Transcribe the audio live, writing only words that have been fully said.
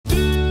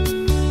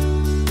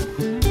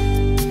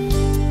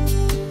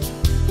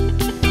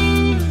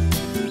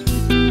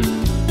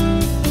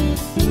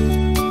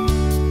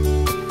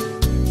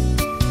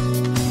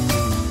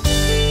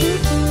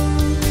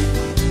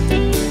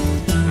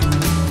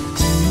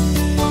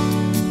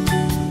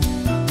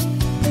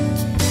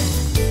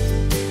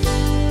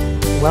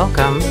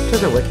Welcome to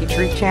the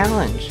WikiTree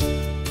Challenge.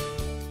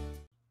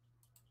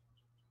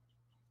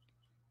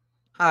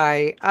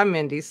 Hi, I'm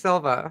Mindy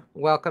Silva.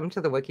 Welcome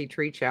to the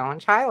WikiTree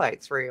Challenge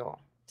Highlights Reel.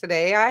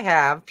 Today I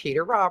have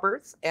Peter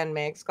Roberts and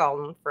Megs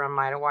Golden from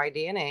MitoY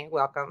DNA.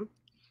 Welcome.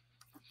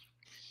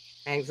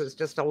 Megs is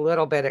just a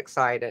little bit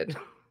excited.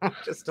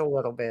 Just a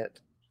little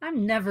bit.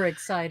 I'm never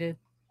excited.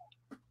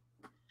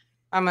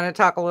 I'm going to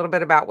talk a little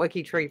bit about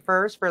WikiTree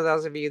first for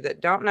those of you that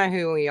don't know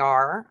who we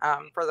are.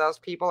 For those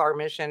people, our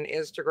mission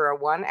is to grow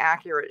one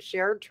accurate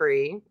shared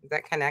tree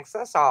that connects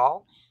us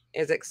all,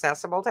 is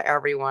accessible to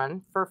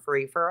everyone for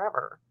free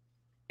forever.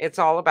 It's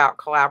all about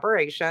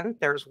collaboration.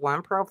 There's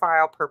one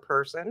profile per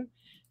person.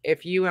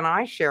 If you and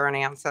I share an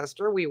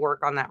ancestor, we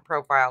work on that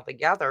profile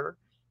together.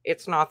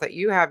 It's not that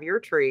you have your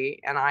tree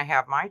and I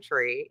have my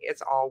tree.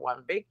 It's all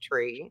one big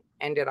tree.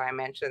 And did I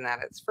mention that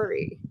it's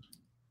free?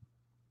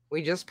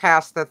 We just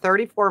passed the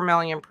 34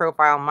 million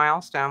profile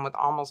milestone with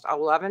almost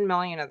 11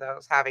 million of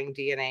those having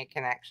DNA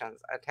connections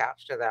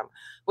attached to them,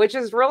 which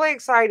is really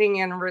exciting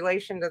in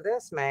relation to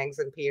this, Megs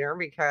and Peter,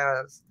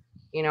 because,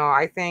 you know,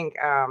 I think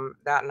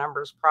that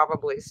number's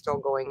probably still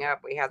going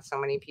up. We had so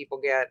many people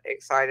get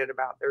excited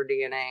about their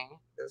DNA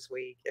this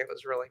week. It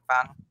was really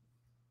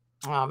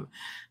fun.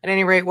 At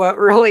any rate, what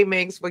really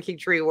makes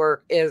WikiTree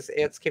work is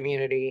its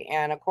community,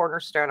 and a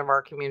cornerstone of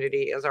our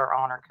community is our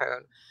honor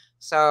code.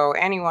 So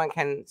anyone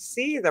can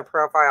see the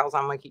profiles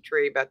on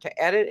WikiTree, but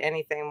to edit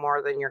anything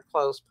more than your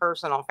close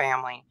personal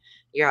family,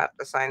 you have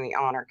to sign the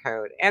honor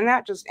code. And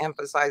that just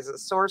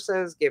emphasizes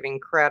sources, giving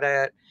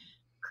credit,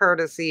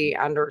 courtesy,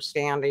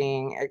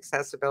 understanding,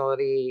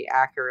 accessibility,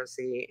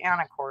 accuracy,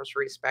 and of course,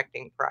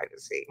 respecting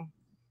privacy.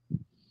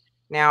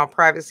 Now,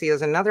 privacy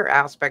is another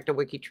aspect of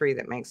WikiTree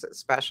that makes it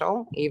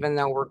special. Even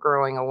though we're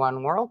growing a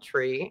one world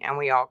tree and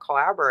we all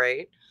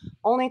collaborate,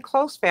 only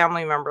close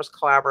family members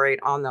collaborate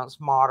on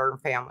those modern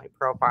family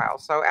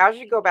profiles. So as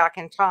you go back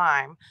in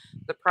time,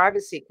 the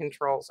privacy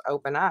controls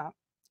open up.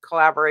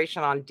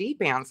 Collaboration on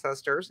deep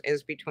ancestors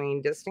is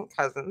between distant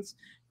cousins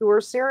who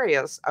are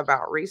serious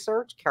about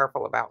research,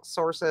 careful about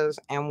sources,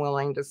 and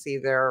willing to see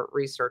their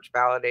research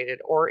validated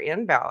or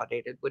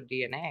invalidated with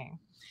DNA.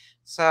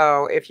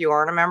 So if you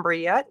aren't a member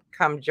yet,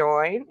 come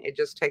join. It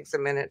just takes a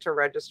minute to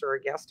register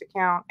a guest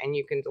account, and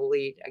you can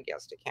delete a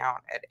guest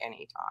account at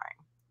any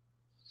time.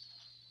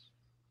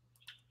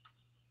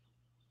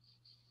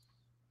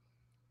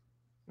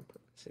 I'll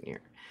put this in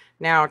here.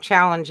 Now,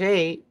 Challenge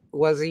 8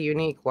 was a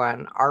unique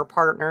one. Our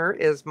partner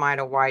is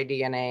MitoY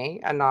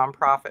DNA, a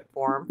nonprofit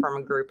formed from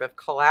a group of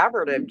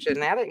collaborative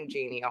genetic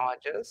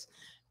genealogists,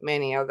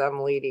 many of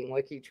them leading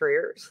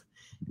WikiTreeers.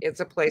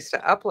 It's a place to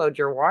upload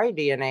your Y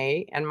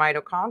DNA and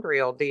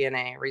mitochondrial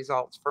DNA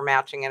results for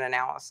matching and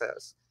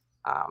analysis.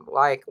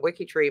 Like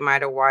WikiTree,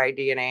 MitoY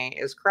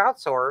DNA is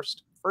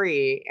crowdsourced,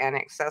 free, and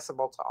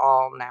accessible to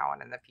all now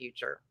and in the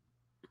future.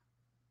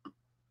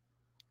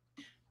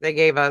 They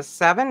gave us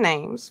 7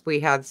 names. We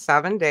had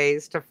 7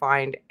 days to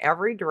find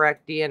every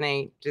direct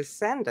DNA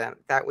descendant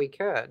that we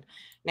could.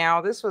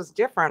 Now, this was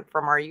different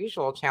from our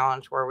usual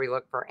challenge where we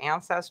look for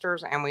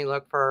ancestors and we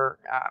look for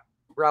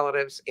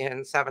relatives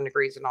in 7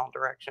 degrees in all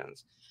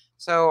directions.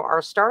 So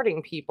our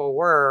starting people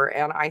were,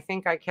 and I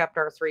think I kept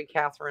our 3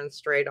 Catherines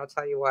straight. I'll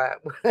tell you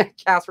what,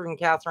 Catherine,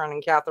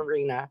 and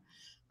Katharina.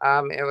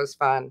 It was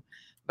fun.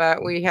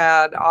 But we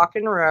had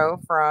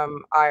Auchenroe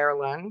from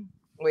Ireland.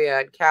 We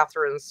had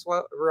Catherine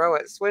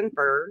Rowett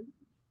Swinford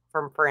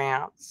from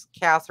France,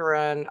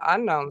 Catherine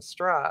Unknown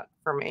Strutt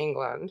from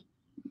England.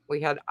 We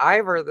had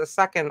Ivor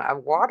II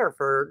of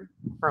Waterford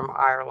from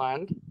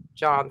Ireland,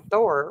 John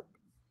Thorpe,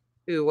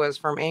 who was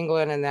from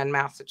England and then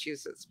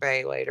Massachusetts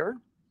Bay later,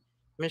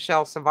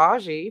 Michelle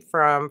Savage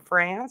from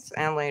France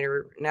and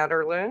later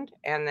Netherlands,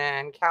 and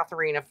then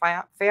Katharina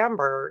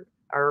Famberg,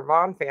 or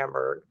von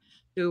Famberg,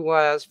 who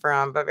was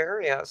from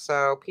Bavaria.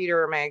 So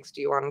Peter and Megs, do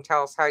you want to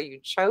tell us how you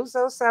chose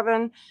those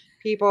 7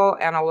 people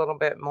and a little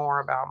bit more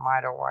about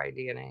MitoY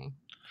DNA?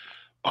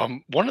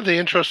 One of the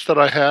interests that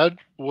I had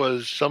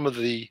was some of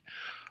the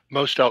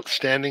most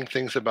outstanding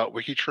things about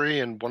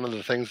WikiTree, and one of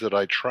the things that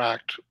I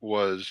tracked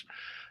was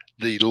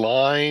the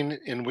lines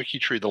in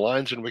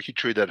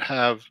WikiTree that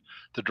have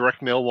the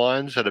direct mail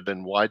lines that have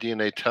been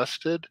Y-DNA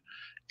tested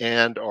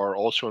and are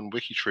also in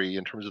WikiTree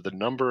in terms of the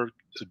number of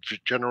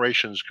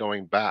generations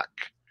going back.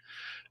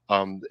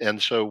 And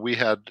so we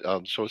had,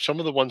 so some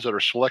of the ones that are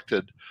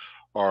selected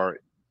are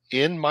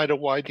in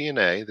MitoY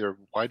DNA. Their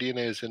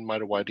Y-DNA is in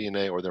MitoY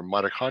DNA, or their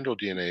mitochondrial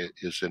DNA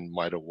is in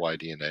MitoY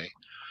DNA.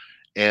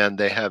 And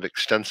they have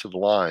extensive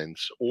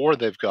lines, or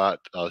they've got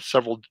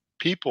several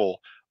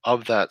people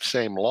of that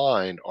same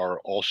line are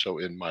also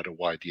in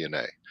MitoY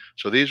DNA.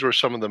 So these were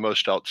some of the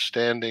most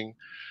outstanding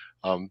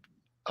DNA,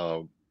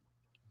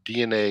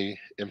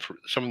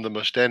 some of the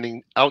most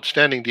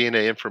outstanding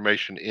DNA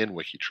information in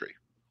WikiTree.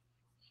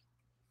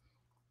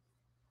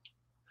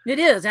 It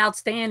is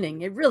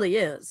outstanding. It really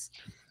is.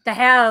 To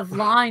have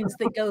lines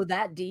that go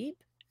that deep,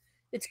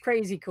 it's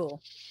crazy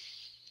cool.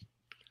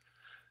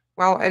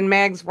 Well, and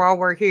Megs, while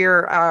we're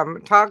here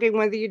talking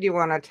with you, do you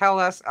want to tell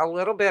us a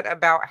little bit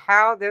about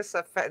how this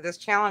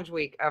challenge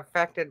week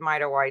affected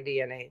MitoY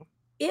DNA?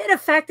 It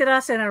affected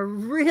us in a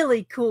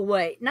really cool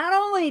way. Not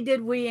only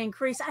did we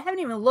increase, I haven't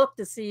even looked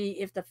to see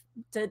if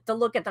to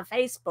look at the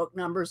Facebook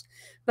numbers,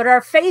 but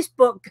our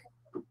Facebook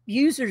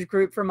users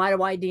group for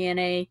MitoY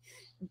DNA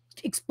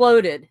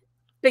exploded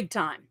big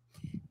time.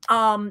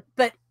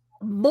 But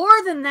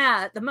more than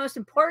that, the most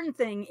important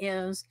thing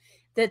is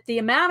that the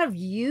amount of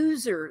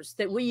users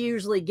that we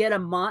usually get a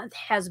month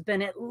has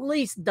been at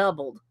least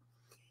doubled.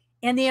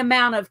 And the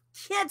amount of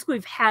kits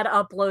we've had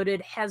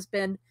uploaded has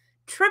been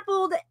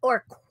tripled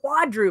or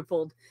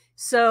quadrupled.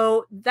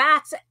 So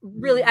that's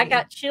really, I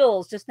got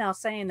chills just now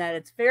saying that.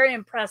 It's very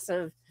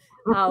impressive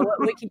what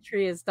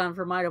WikiTree has done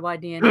for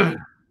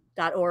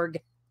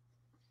mitowydna.org.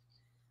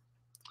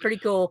 Pretty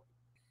cool.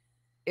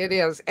 It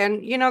is.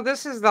 And,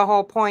 this is the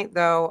whole point,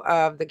 though,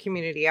 of the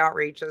community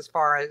outreach as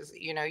far as,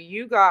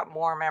 you got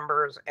more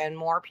members and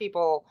more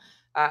people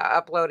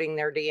uploading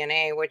their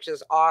DNA, which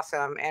is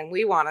awesome. And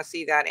we want to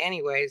see that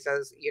anyways,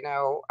 as,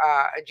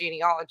 a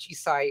genealogy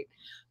site.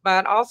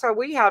 But also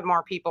we had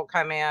more people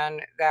come in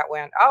that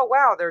went, oh,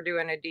 wow, they're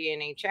doing a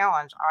DNA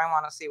challenge. I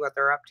want to see what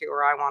they're up to,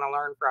 or I want to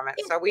learn from it.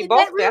 So we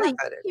both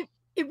benefited.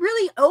 It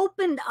really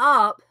opened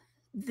up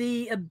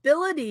the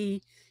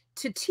ability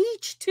to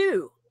teach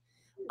too.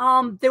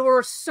 There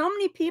were so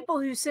many people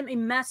who sent me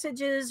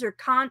messages or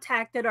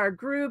contacted our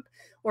group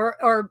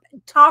or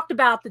talked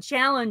about the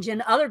challenge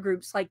in other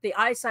groups like the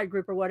eyesight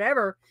group or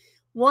whatever,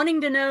 wanting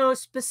to know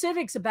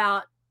specifics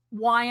about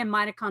why in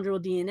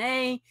mitochondrial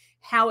DNA,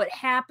 how it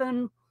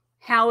happened,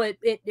 how it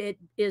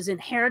is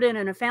inherited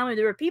in a family.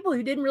 There were people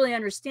who didn't really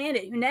understand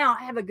it, who now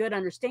have a good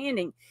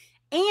understanding.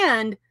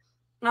 And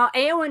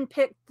Aowen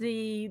picked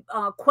the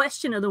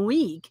question of the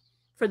week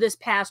for this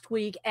past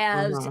week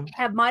as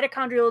have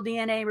mitochondrial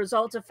DNA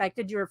results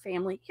affected your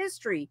family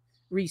history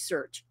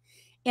research?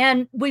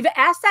 And we've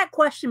asked that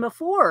question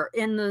before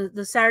in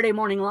the Saturday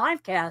morning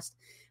livecast,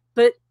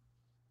 but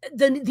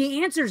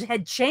the answers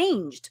had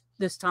changed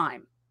this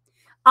time.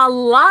 A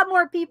lot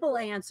more people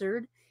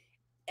answered.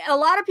 A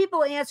lot of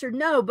people answered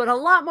no, but a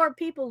lot more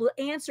people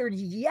answered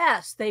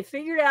yes. They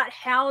figured out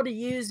how to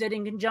use it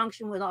in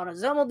conjunction with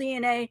autosomal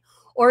DNA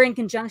or in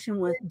conjunction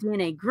with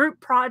DNA group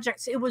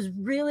projects. It was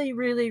really,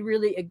 really,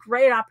 really a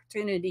great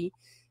opportunity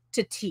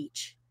to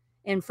teach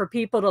and for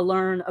people to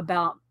learn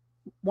about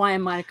why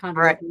in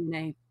mitochondrial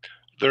DNA.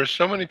 There's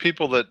so many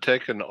people that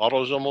take an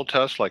autosomal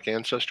test like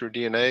Ancestry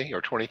DNA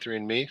or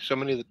 23andMe. So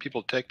many that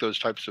people take those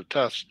types of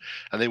tests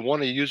and they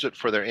want to use it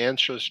for their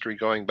ancestry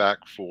going back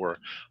for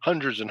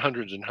hundreds and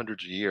hundreds and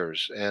hundreds of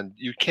years. And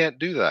you can't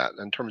do that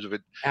in terms of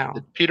it. Oh.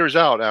 It peters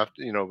out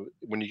after,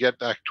 when you get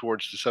back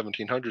towards the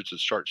 1700s, it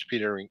starts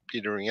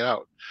petering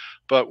out.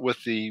 But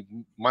with the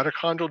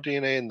mitochondrial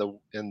DNA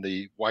and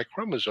the Y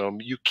chromosome,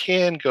 you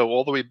can go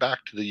all the way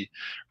back to the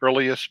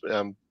earliest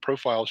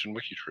profiles in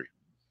WikiTree.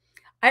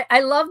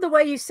 I love the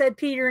way you said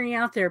petering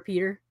out there,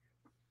 Peter.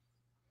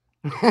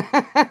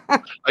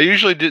 I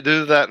usually do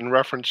that in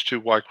reference to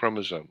Y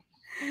chromosome.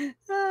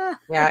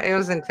 Yeah, it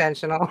was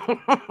intentional.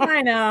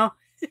 I know.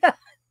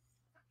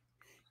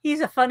 He's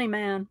a funny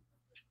man.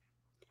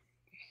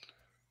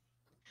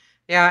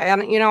 Yeah,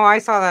 and I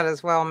saw that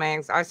as well,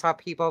 Megs. I saw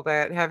people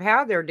that have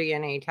had their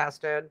DNA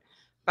tested,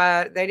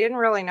 but they didn't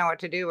really know what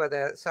to do with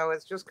it. So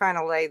it's just kind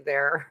of laid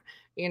there.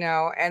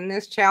 And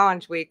this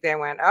challenge week, they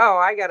went, oh,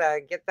 I got to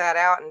get that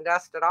out and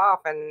dust it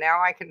off. And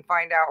now I can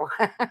find out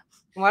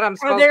what I'm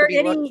supposed to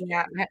be looking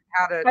at and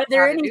how to Are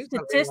there any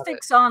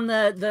statistics on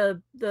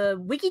the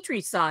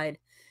WikiTree side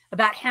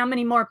about how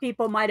many more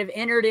people might have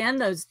entered in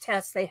those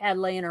tests they had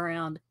laying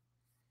around?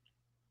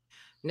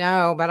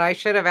 No, but I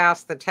should have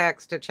asked the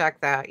text to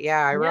check that.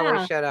 Yeah, I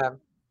really should have.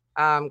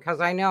 Because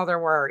I know there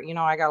were,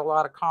 I got a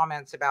lot of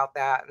comments about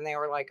that, and they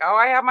were like, "Oh,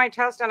 I had my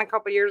test done a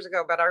couple years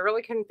ago, but I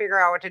really couldn't figure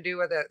out what to do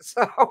with it."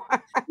 So,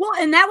 well,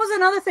 and that was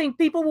another thing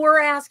people were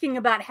asking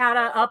about how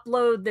to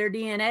upload their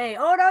DNA.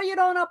 Oh no, you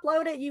don't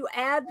upload it; you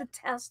add the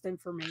test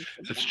information.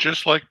 It's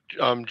just like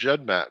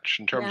GEDmatch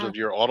in terms of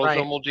your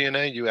autosomal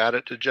DNA. You add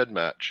it to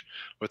GEDmatch.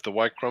 With the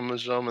Y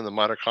chromosome and the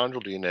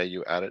mitochondrial DNA,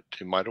 you add it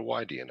to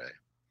MitoY DNA.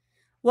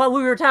 Well,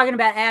 we were talking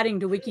about adding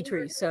to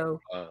WikiTree,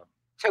 so.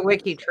 To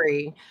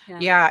WikiTree.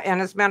 Yeah. And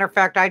as a matter of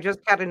fact, I just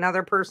had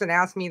another person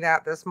ask me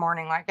that this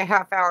morning, like a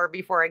half hour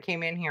before I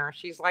came in here.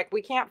 She's like,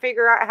 we can't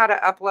figure out how to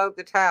upload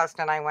the test.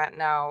 And I went,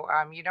 no,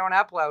 you don't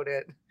upload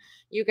it.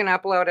 You can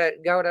upload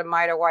it, go to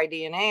MitoY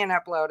DNA and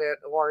upload it,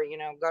 or,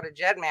 go to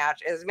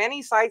GEDmatch. As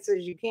many sites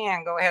as you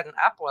can, go ahead and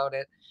upload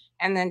it.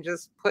 And then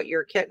just put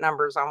your kit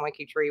numbers on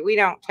WikiTree. We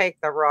don't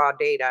take the raw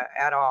data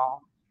at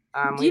all.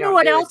 Do you know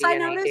what else I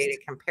noticed? Data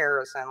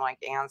comparison like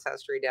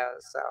Ancestry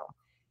does. So.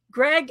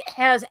 Greg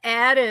has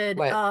added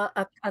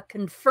a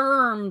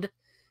confirmed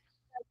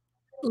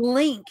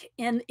link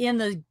in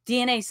the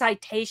DNA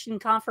citation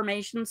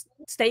confirmation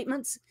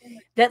statements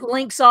that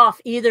links off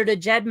either to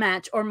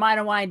GEDmatch or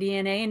MitoY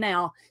DNA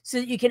now, so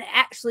that you can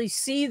actually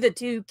see the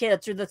 2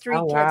 kits or the 3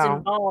 kits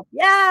involved.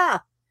 Yeah,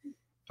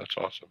 that's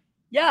awesome.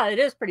 Yeah, it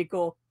is pretty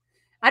cool.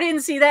 I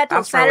didn't see that till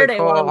That's really Saturday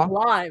while I was cool.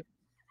 live.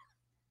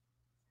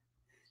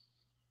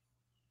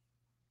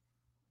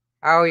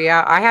 Oh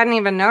yeah, I hadn't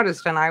even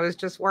noticed, and I was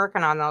just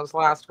working on those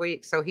last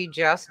week. So he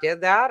just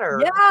did that,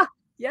 or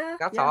Yeah.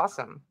 that's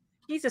awesome.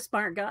 He's a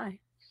smart guy.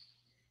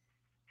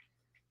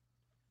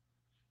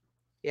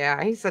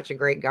 Yeah, he's such a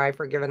great guy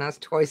for giving us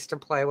toys to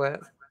play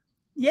with.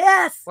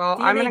 Yes. Well,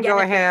 I'm going to go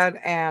ahead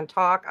and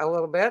talk a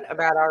little bit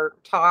about our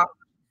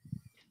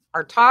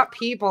top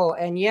people.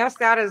 And yes,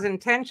 that is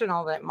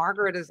intentional that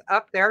Margaret is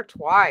up there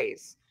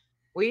twice.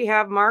 We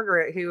have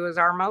Margaret, who is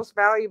our most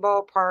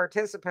valuable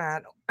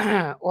participant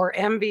or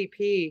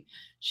MVP.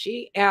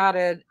 She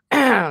added,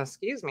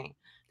 excuse me,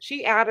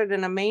 she added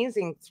an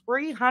amazing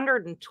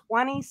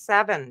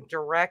 327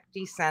 direct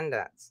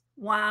descendants.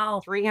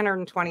 Wow.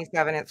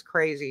 327. It's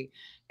crazy.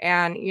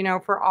 And,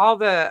 for all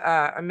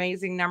the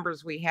amazing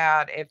numbers we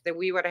had,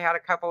 we would have had a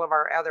couple of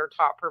our other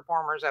top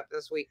performers up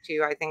this week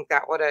too, I think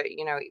that would have,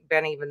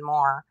 been even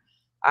more.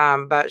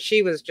 But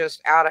she was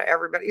just out of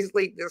everybody's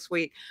league this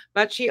week.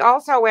 But she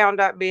also wound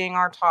up being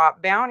our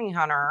top bounty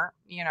hunter,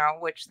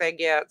 which they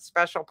get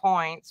special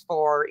points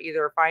for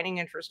either finding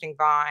interesting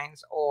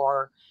finds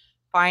or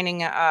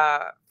finding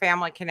a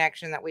family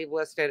connection that we've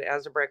listed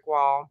as a brick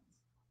wall,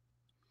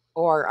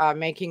 or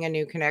making a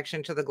new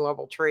connection to the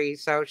global tree.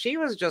 So she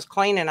was just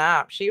cleaning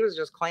up. She was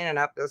just cleaning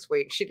up this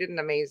week. She did an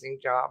amazing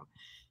job.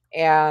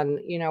 And,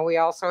 we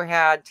also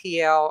had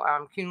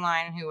TL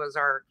Kuhnlein, who was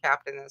our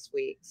captain this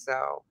week.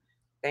 So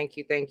thank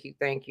you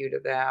to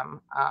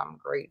them.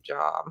 Great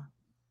job.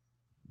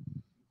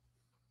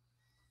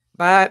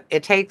 But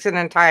it takes an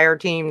entire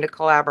team to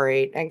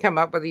collaborate and come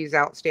up with these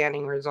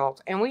outstanding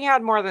results. And we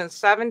had more than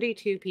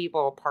 72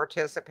 people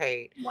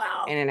participate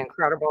in an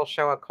incredible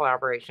show of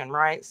collaboration,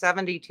 right?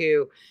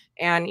 72.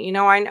 And,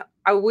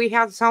 we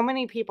had so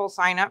many people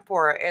sign up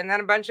for it. And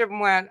then a bunch of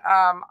them went,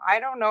 I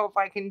don't know if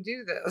I can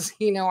do this.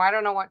 I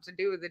don't know what to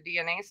do with the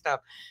DNA stuff.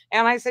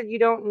 And I said, you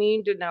don't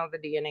need to know the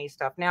DNA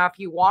stuff. Now, if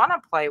you want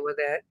to play with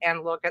it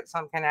and look at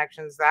some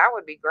connections, that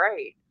would be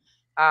great.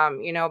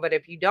 But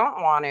if you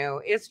don't want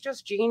to, it's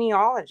just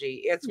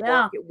genealogy.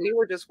 We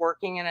were just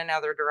working in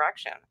another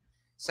direction.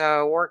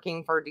 So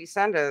working for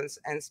descendants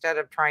instead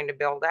of trying to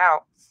build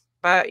out.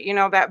 But,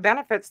 that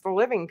benefits the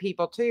living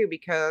people too,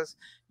 because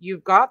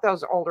you've got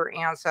those older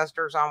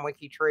ancestors on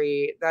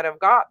WikiTree that have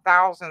got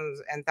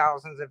thousands and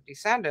thousands of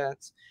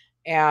descendants.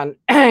 And,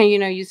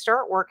 you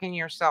start working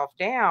yourself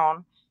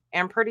down,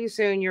 and pretty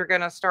soon you're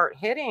going to start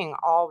hitting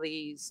all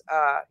these,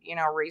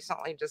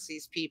 recently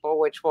deceased people,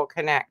 which will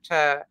connect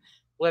to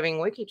living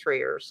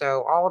WikiTreeers.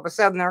 So all of a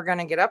sudden they're going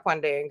to get up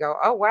one day and go,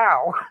 oh,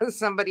 wow,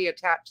 somebody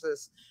attached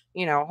this,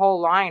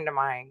 whole line to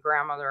my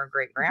grandmother or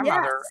great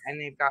grandmother. Yes.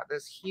 And they've got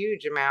this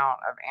huge amount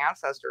of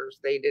ancestors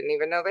they didn't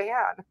even know they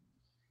had.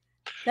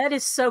 That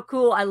is so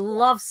cool. I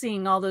love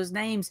seeing all those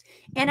names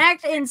and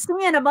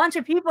seeing a bunch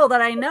of people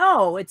that I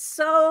know. It's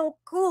so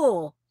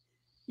cool.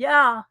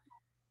 Yeah.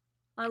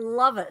 I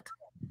love it.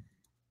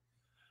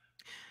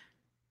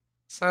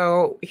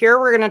 So here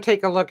we're going to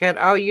take a look at,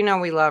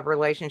 we love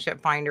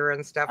Relationship Finder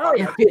and stuff on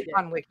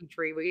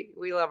WikiTree.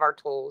 We love our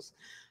tools.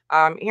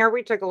 Here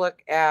we took a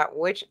look at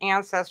which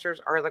ancestors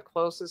are the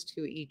closest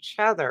to each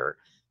other.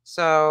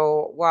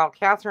 So while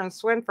Catherine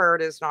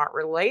Swinford is not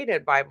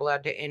related by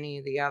blood to any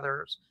of the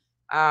others,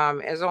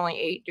 is only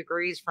 8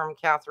 degrees from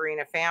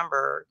Katharina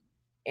Famberg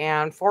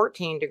and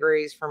 14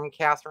 degrees from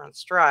Catherine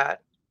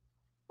Strutt.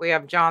 We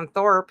have John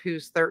Thorpe,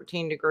 who's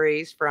 13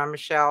 degrees from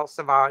Michelle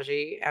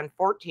Savaggi and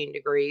 14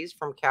 degrees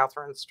from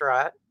Catherine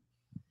Strutt.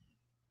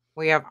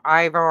 We have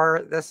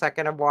Ivar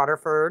II of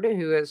Waterford,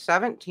 who is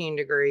 17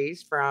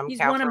 degrees from He's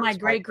Catherine one of my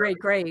Swinford.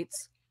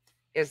 greats.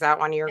 Is that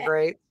one of your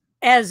greats?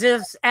 As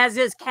is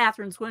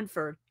Catherine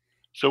Swinford.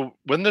 So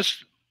when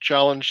this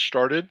challenge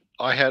started,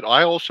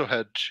 I also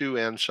had 2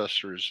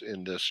 ancestors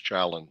in this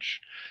challenge.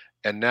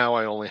 And now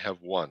I only have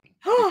 1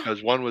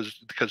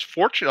 because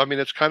fortunately, I mean,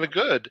 it's kind of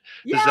good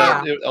is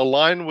that a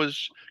line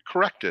was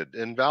corrected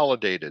and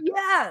validated.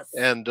 Yes.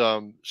 And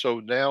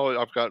so now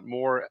I've got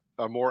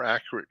a more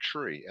accurate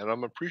tree, and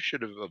I'm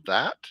appreciative of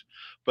that.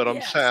 But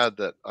I'm sad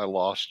that I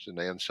lost an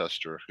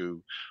ancestor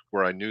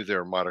where I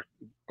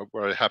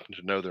happened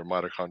to know their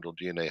mitochondrial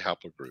DNA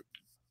haplogroup.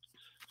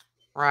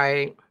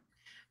 Right.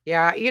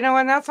 Yeah,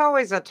 and that's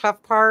always a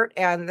tough part.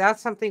 And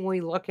that's something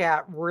we look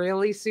at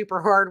really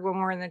super hard when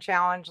we're in the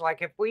challenge.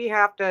 Like if we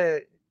have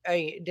to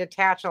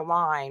detach a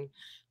line,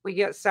 we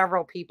get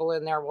several people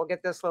in there. We'll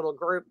get this little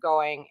group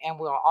going and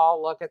we'll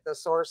all look at the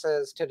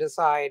sources to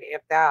decide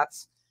if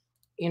that's,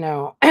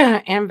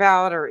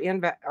 invalid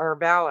or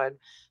valid.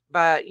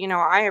 But,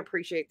 I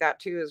appreciate that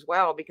too as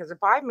well, because if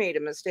I've made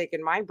a mistake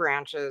in my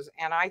branches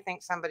and I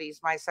think somebody's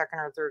my second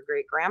or third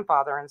great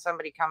grandfather and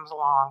somebody comes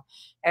along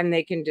and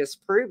they can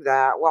disprove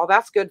that, well,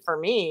 that's good for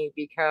me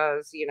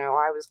because,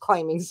 I was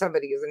claiming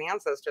somebody as an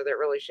ancestor that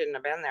really shouldn't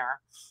have been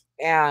there.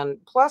 And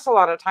plus, a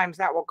lot of times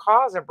that will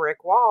cause a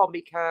brick wall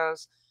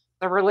because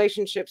the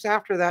relationships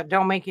after that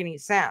don't make any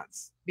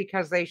sense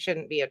because they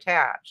shouldn't be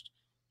attached.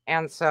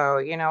 And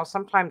so,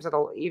 sometimes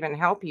it'll even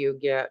help you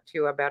get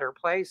to a better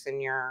place in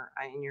your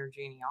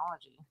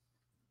genealogy.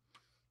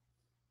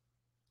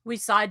 We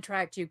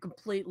sidetracked you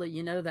completely.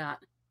 You know that.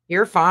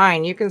 You're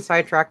fine. You can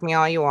sidetrack me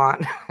all you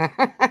want.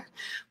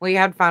 We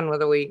had fun with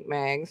the week,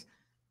 Megs.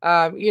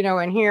 You know,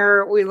 and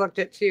here we looked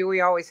at two.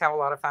 We always have a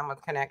lot of fun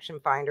with Connection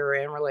Finder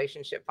and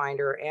Relationship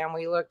Finder, and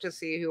we look to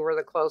see who we're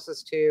the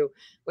closest to.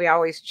 We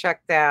always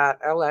check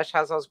that. Alesh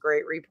has those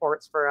great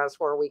reports for us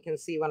where we can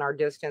see when our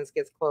distance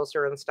gets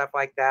closer and stuff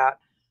like that.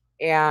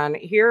 And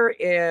here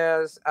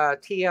is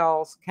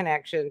TL's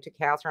connection to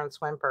Catherine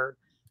Swinford.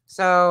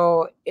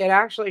 So it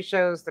actually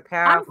shows the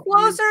path. I'm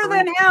closer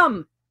than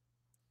him.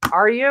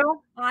 Are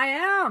you? I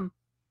am.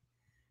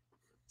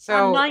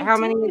 So how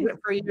many is it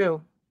for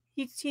you?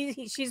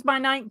 She's my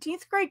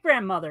 19th great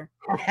grandmother.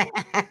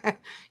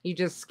 You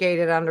just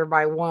skated under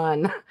by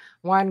one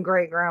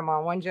great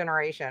grandma, one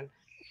generation.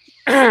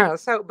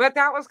 So, but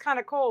that was kind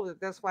of cool that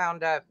this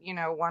wound up, you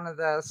know, one of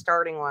the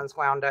starting ones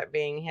wound up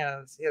being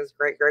his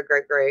great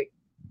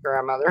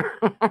grandmother.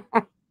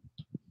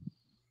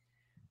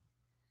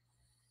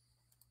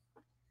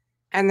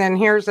 And then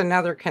here's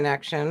another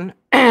connection.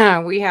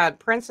 We had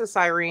Princess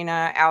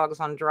Irina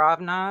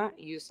Alexandrovna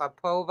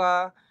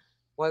Yusupova,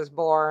 was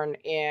born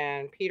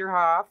in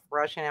Peterhof,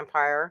 Russian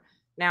Empire.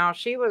 Now,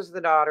 she was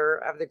the daughter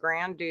of the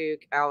Grand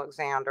Duke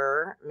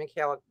Alexander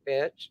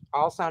Mikhailovich,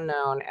 also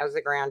known as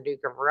the Grand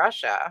Duke of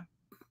Russia.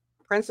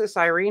 Princess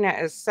Irina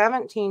is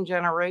 17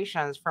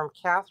 generations from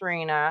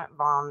Katharina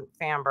von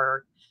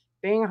Famberg,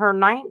 being her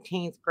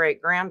 19th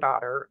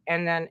great-granddaughter,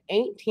 and then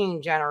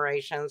 18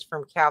 generations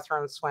from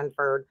Catherine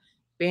Swinford,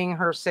 being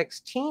her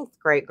 16th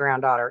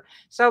great-granddaughter.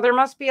 So there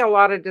must be a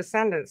lot of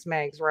descendants,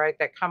 Megs, right,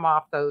 that come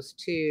off those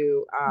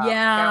two.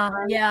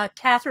 Yeah.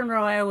 Catherine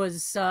Roy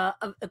was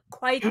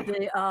quite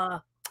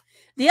the...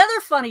 The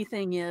other funny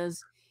thing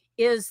is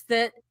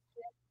that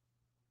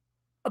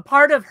a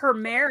part of her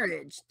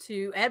marriage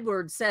to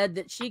Edward said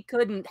that she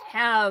couldn't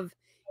have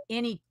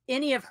any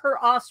of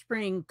her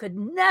offspring could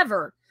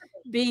never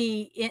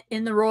be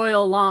in the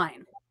royal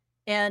line.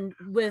 And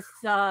with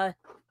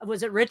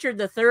was it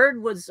Richard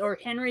III or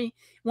Henry,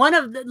 one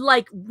of the,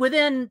 like,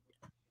 within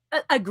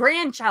a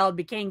grandchild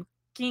became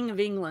King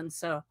of England.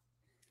 So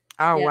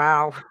yeah.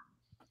 Wow.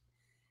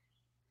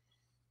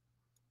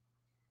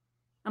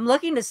 I'm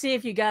looking to see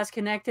if you guys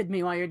connected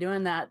me while you're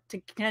doing that,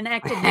 to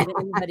connected me to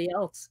anybody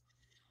else.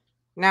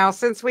 Now,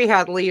 since we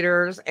had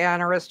leaders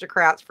and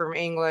aristocrats from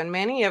England,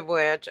 many of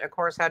which, of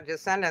course, had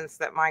descendants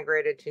that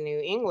migrated to New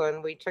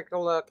England, we took a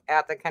look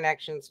at the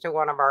connections to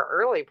one of our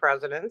early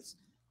presidents,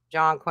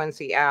 John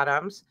Quincy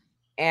Adams.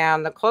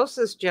 And the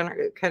closest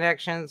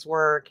connections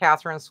were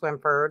Catherine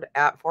Swinford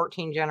at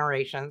 14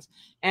 generations.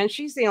 And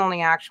she's the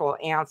only actual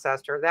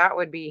ancestor. That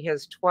would be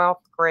his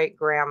 12th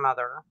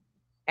great-grandmother.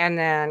 And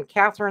then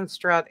Catherine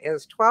Strutt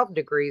is 12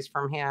 degrees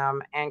from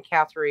him, and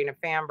Katharina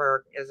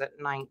Famberg is at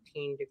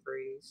 19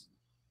 degrees.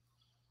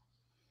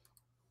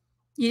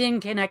 You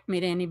didn't connect me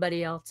to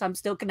anybody else. I'm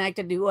still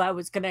connected to who I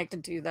was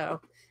connected to,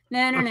 though.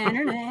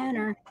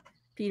 Nanner,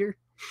 Peter.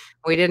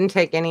 We didn't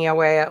take any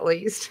away, at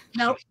least.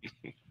 Nope.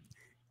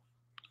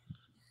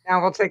 Now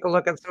we'll take a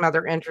look at some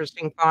other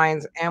interesting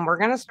finds, and we're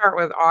going to start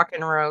with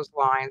Auchenroe's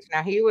lines.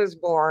 Now, he was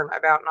born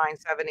about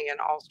 970 in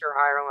Ulster,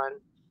 Ireland,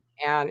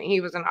 and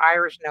he was an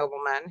Irish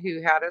nobleman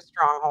who had a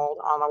stronghold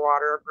on the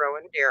water of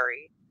Rowan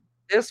Dairy.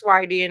 This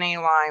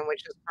Y-DNA line,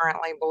 which is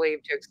currently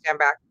believed to extend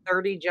back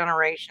 30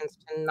 generations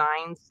to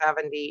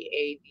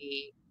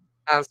 970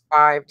 AD, has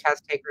 5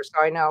 test takers.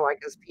 So I know, like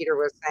as Peter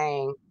was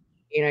saying,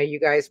 you know, you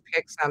guys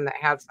picked some that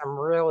had some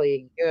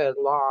really good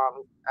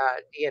long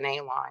DNA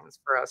lines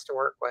for us to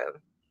work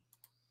with.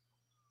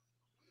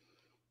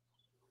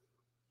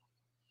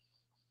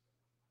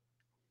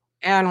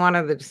 And one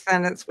of the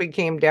descendants we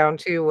came down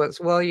to was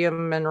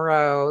William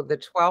Monroe, the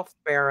 12th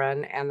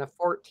Baron and the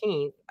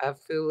 14th of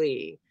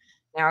Foulie.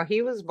 Now,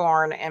 he was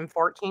born in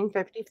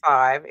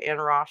 1455 in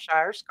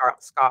Rothshire,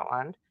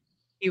 Scotland.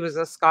 He was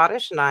a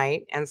Scottish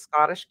knight and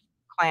Scottish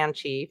clan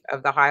chief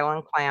of the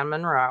Highland clan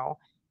Monroe,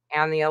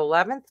 and the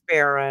 11th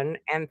Baron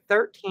and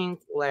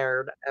 13th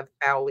Laird of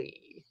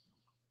Foulie.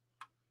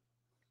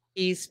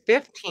 He's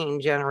 15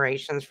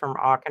 generations from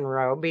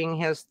Auchenroe, being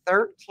his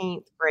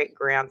 13th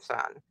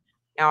great-grandson.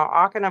 Now,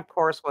 Auchen, of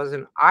course, was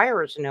an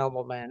Irish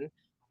nobleman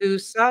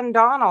whose son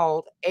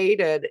Donald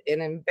aided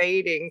in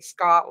invading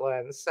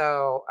Scotland.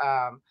 So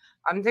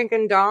I'm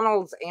thinking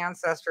Donald's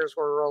ancestors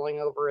were rolling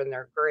over in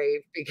their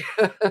grave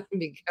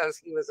because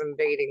he was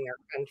invading their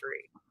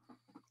country.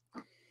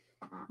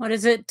 What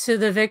is it? To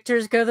the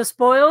victors go the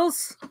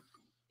spoils?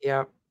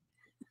 Yep.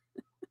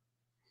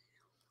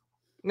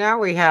 Now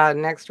we had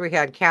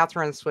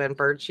Catherine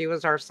Swinford. She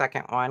was our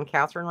second one,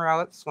 Catherine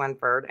Rowett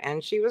Swinford,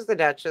 and she was the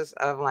Duchess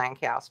of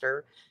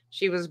Lancaster.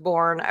 She was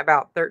born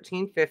about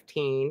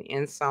 1315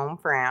 in Somme,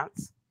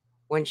 France.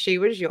 When she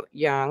was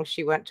young,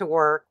 she went to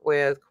work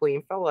with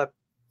Queen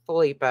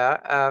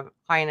Philippa of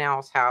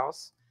Hainault's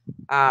house.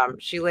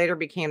 She later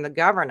became the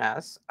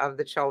governess of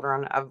the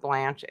children of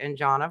Blanche and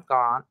John of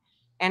Gaunt.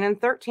 And in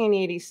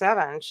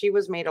 1387, she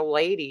was made a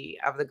lady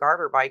of the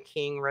Garter by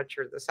King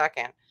Richard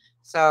II.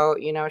 So,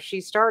 you know, she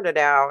started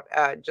out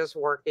just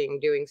working,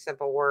 doing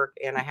simple work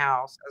in a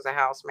house as a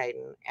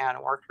housemaiden and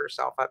worked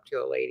herself up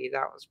to a lady.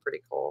 That was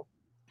pretty cool.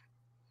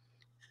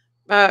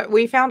 But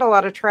we found a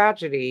lot of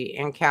tragedy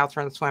in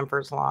Catherine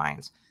Swinford's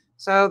lines.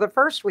 So the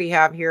first we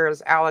have here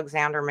is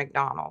Alexander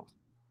McDonald.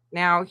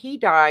 Now, he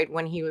died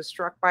when he was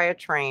struck by a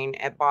train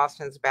at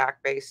Boston's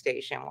Back Bay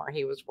Station, where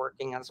he was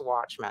working as a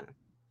watchman.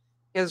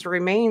 His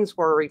remains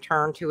were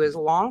returned to his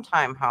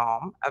longtime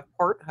home of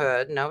Port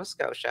Hood, Nova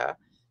Scotia,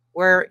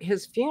 where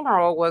his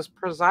funeral was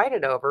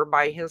presided over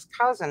by his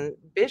cousin,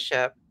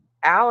 Bishop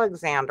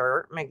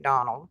Alexander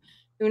MacDonald,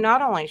 who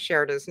not only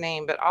shared his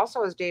name, but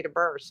also his date of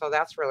birth. So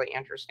that's really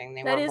interesting.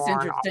 They That were is born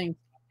on interesting.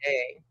 the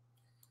day.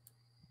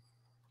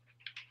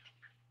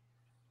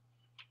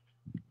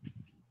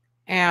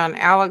 And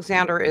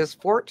Alexander is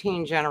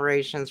 14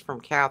 generations from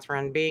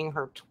Catherine, being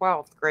her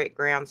 12th great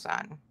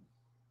grandson.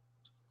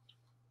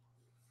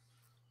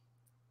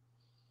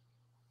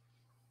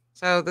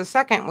 So the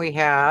second we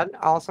had,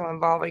 also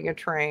involving a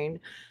train,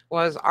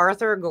 was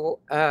Arthur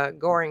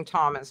Goring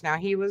Thomas. Now,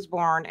 he was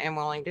born in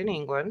Wellington,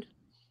 England.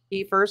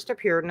 He first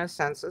appeared in a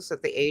census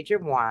at the age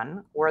of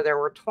 1, where there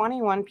were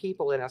 21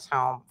 people in his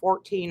home,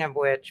 14 of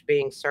which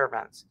being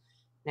servants.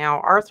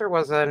 Now, Arthur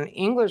was an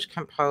English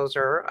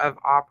composer of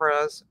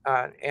operas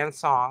and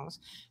songs,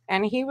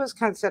 and he was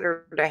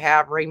considered to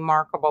have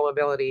remarkable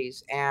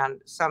abilities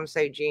and some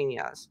say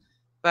genius.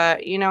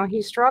 But, you know,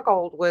 he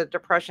struggled with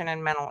depression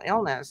and mental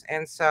illness.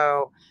 And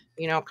so,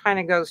 you know, kind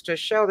of goes to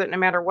show that no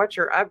matter what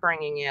your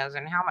upbringing is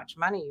and how much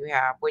money you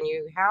have, when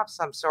you have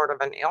some sort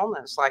of an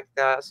illness like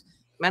this,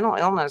 mental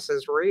illness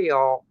is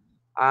real.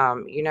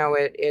 You know,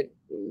 it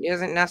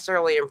isn't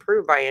necessarily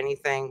improved by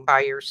anything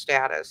by your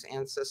status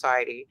in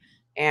society.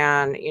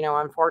 And, you know,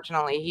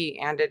 unfortunately, he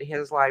ended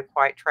his life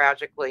quite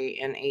tragically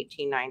in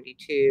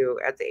 1892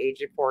 at the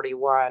age of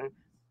 41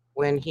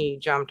 when he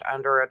jumped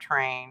under a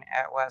train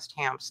at West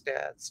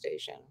Hampstead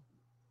Station.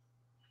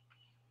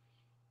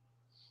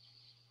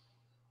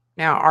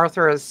 Now,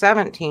 Arthur is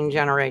 17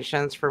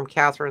 generations from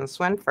Catherine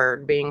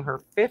Swinford, being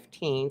her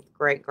 15th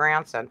great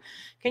grandson.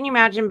 Can you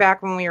imagine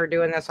back when we were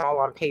doing this all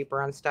on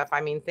paper and stuff?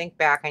 I mean, think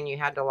back and you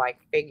had to like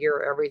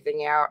figure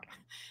everything out.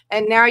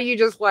 And now you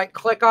just like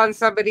click on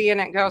somebody and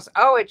it goes,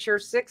 oh, it's your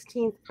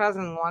 16th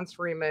cousin once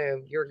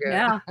removed. You're good.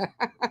 Yeah.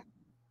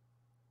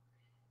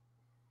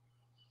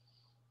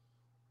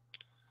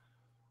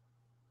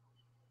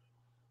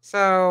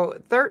 So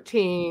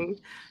 13,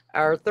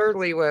 or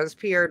thirdly, was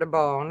Pierre de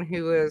Beaune,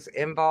 who was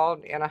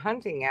involved in a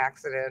hunting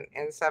accident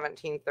in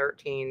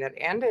 1713 that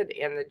ended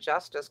in the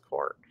justice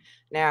court.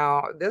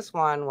 Now, this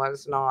one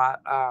was not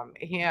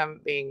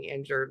him being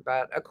injured,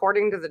 but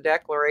according to the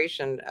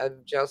declaration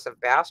of Joseph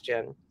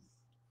Bastian,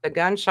 the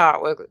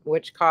gunshot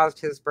which caused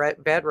his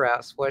bed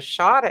rest was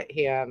shot at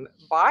him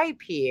by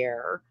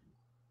Pierre,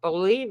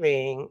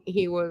 believing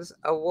he was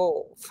a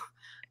wolf.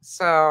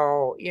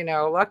 So, you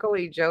know,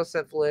 luckily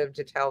Joseph lived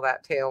to tell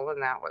that tale,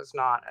 and that was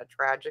not a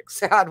tragic,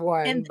 sad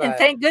one. And but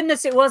thank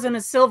goodness it wasn't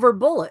a silver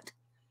bullet.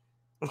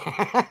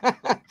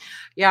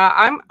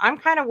 yeah, I'm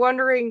kind of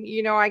wondering,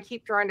 you know, I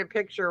keep trying to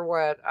picture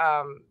what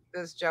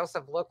this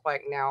Joseph looked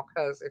like now,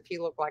 because if he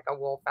looked like a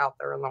wolf out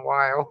there in the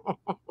wild,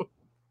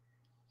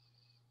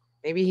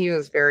 maybe he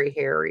was very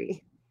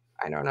hairy.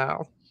 I don't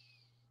know.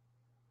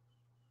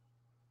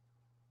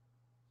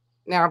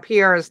 Now,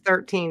 Pierre is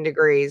 13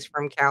 degrees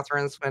from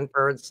Catherine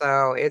Swinford,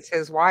 so it's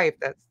his wife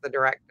that's the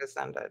direct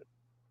descendant.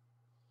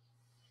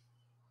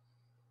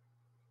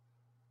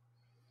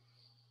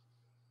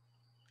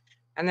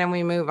 And then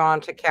we move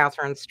on to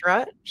Catherine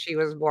Strutt. She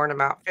was born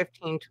about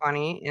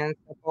 1520 in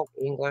Suffolk,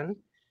 England.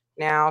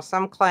 Now,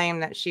 some claim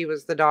that she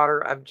was the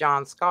daughter of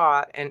John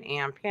Scott and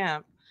Anne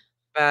Pimp,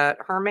 but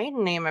her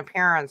maiden name and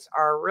parents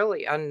are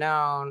really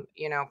unknown,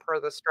 you know,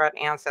 per the Strutt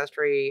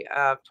ancestry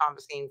of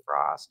Thomasine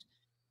Frost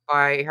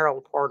by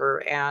Harold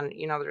Porter. And,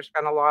 you know, there's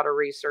been a lot of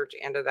research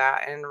into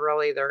that. And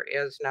really, there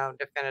is no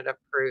definitive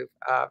proof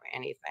of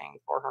anything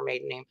for her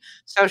maiden name.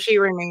 So she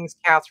remains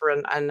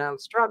Catherine Unknown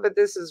Strutt. But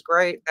this is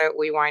great that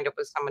we wind up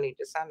with so many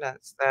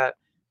descendants that,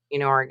 you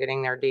know, are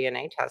getting their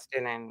DNA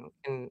tested and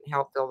can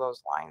help fill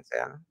those lines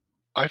in.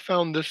 I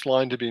found this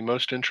line to be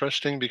most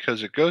interesting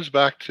because it goes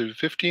back to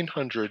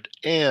 1500,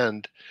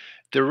 and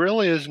there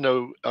really is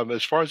no,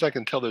 as far as I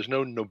can tell, there's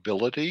no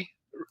nobility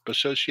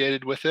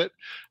associated with it.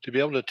 To be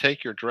able to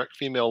take your direct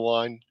female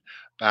line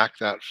back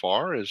that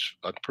far is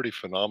pretty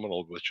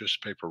phenomenal with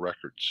just paper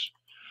records.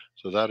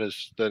 So that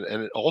is that,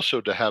 and also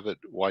to have it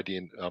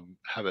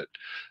have it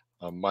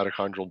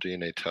mitochondrial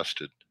DNA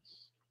tested.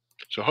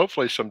 So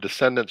hopefully, some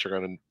descendants are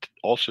going to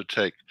also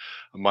take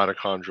a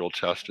mitochondrial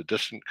test, a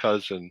distant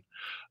cousin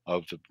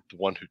of the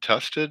one who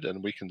tested,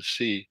 and we can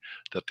see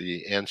that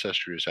the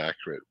ancestry is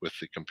accurate with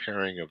the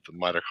comparing of the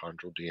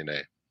mitochondrial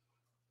DNA.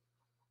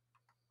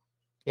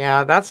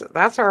 Yeah,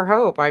 that's our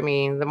hope. I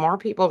mean, the more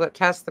people that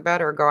test, the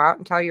better. Go out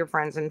and tell your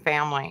friends and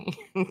family.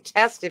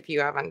 Test if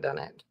you haven't done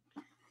it.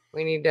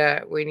 We need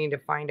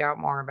to find out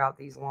more about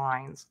these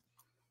lines.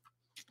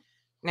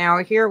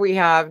 Now, here we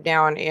have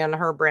down in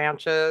her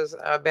branches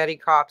Betty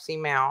Copsey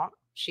Mount.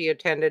 She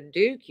attended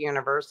Duke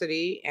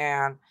University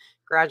and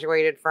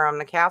graduated from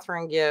the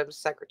Catherine Gibbs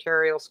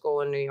Secretarial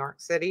School in New York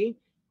City.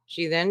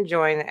 She then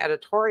joined the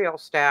editorial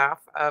staff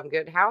of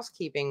Good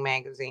Housekeeping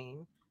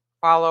magazine,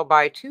 followed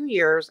by 2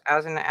 years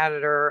as an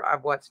editor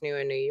of What's New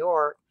in New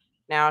York.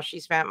 Now, she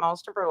spent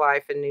most of her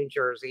life in New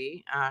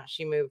Jersey.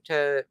 She moved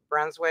to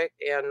Brunswick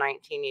in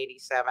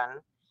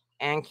 1987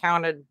 and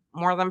counted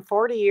more than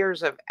 40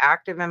 years of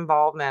active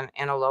involvement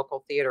in a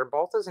local theater,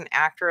 both as an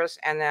actress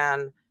and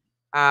then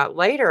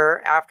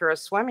later, after a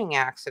swimming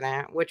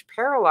accident, which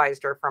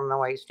paralyzed her from the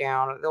waist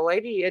down. The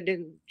lady,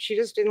 she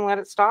just didn't let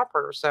it stop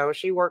her. So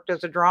she worked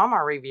as a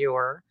drama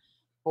reviewer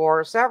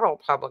for several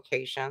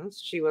publications.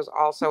 She was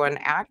also an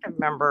active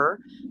member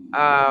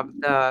of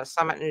the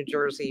Summit, New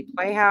Jersey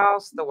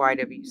Playhouse, the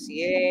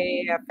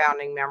YWCA, a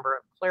founding member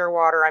of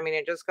Clearwater. I mean,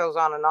 it just goes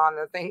on and on,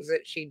 the things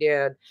that she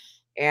did.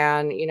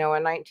 And, in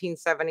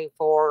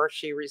 1974,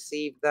 she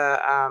received the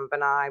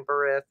B'nai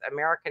B'rith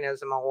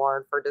Americanism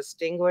Award for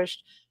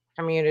Distinguished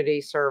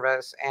Community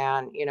Service.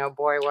 And,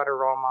 boy, what a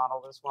role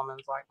model. This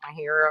woman's like my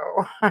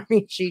hero. I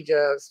mean, she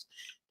just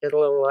did a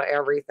little of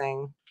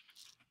everything.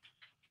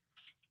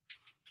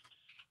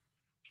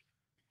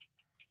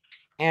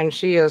 And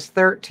she is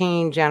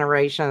 13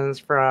 generations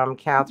from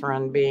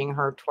Catherine being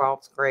her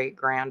 12th great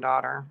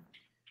granddaughter.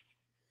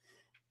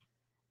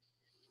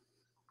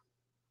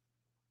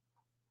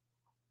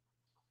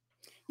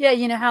 Yeah,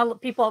 you know how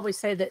people always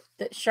say that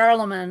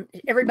Charlemagne,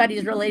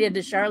 everybody's related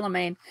to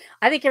Charlemagne.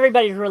 I think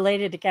everybody's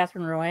related to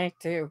Catherine Roy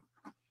too.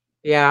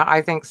 Yeah,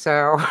 I think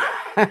so.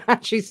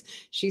 She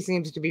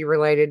seems to be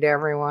related to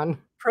everyone.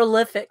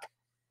 Prolific.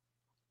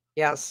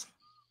 Yes.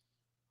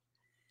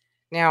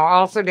 Now,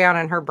 also down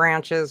in her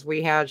branches,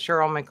 we had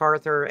Cheryl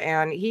MacArthur,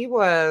 and he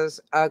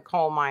was a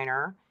coal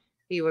miner.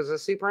 He was a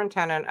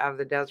superintendent of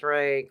the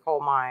Desiree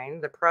coal mine,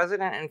 the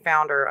president and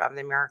founder of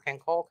the American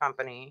Coal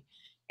Company,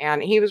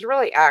 and he was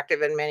really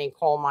active in many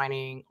coal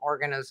mining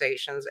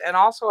organizations and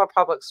also a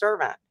public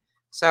servant.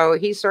 So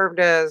he served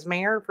as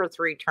mayor for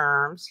 3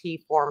 terms. He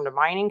formed a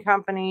mining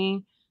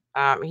company.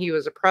 He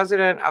was a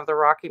president of the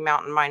Rocky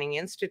Mountain Mining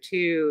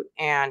Institute,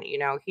 and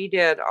he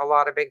did a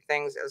lot of big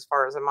things as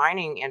far as the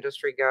mining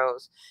industry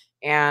goes.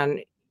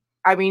 And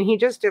I mean, he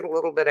just did a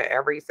little bit of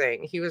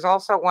everything. He was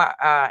also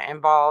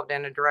involved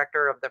in a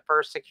director of the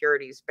First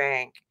Securities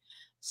Bank.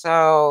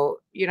 So,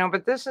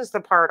 but this is the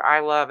part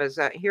I love, is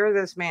that here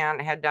this man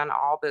had done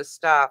all this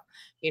stuff,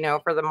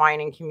 for the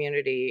mining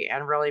community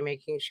and really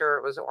making sure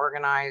it was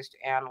organized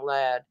and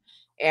led.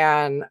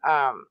 And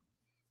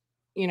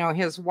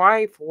his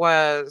wife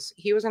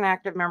he was an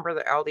active member of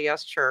the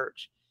LDS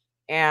Church,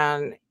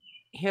 and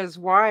his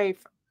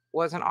wife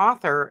was an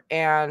author.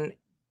 And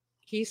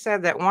he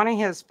said that one of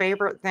his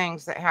favorite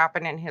things that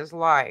happened in his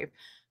life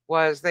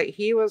was that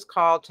he was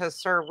called to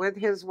serve with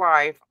his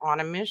wife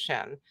on a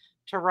mission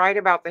to write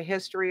about the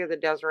history of the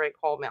Desiree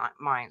coal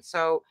mine.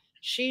 So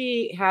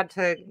she had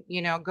to,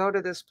 go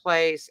to this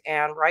place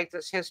and write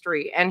this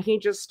history. And he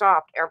just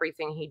stopped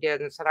everything he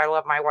did and said, "I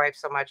love my wife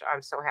so much.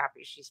 I'm so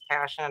happy she's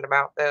passionate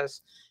about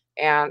this."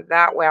 And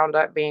that wound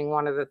up being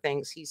one of the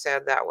things he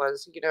said that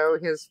was,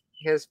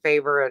 his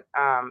favorite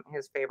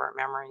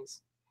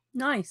memories.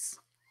 Nice.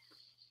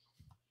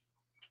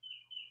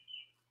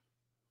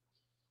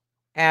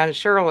 And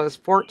Cheryl is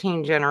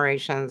 14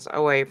 generations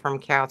away from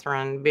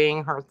Catherine,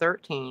 being her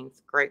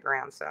 13th great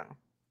grandson.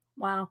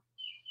 Wow.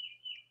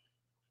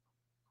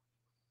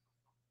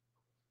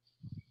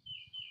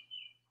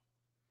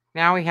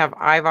 Now we have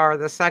Ivar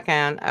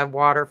II of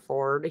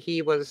Waterford.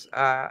 He was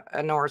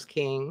a Norse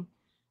king,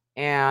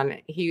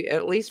 and he,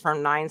 at least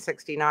from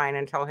 969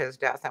 until his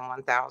death in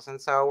 1000.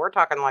 So we're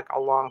talking like a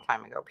long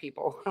time ago,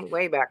 people,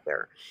 way back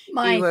there.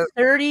 My He was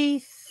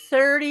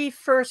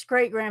 31st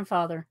great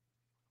grandfather.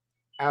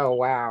 Oh,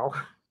 wow.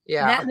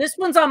 Yeah. This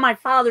one's on my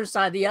father's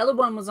side. The other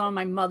one was on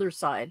my mother's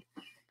side.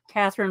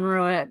 Catherine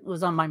Rouet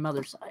was on my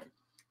mother's side.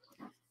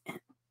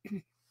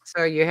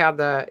 So you have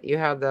the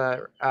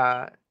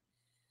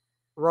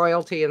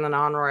royalty and the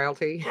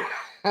non-royalty.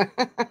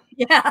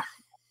 Yeah.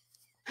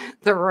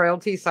 The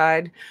royalty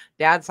side.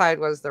 Dad's side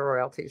was the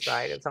royalty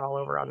side. It's all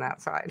over on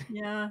that side.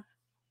 Yeah.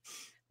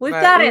 We've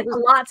But got he it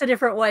was- lots of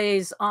different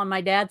ways on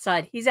my dad's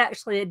side. He's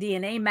actually a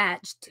DNA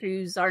match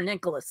to Tsar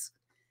Nicholas.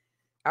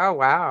 Oh,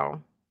 wow.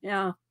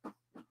 Yeah.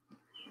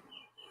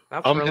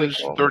 That's I'm really his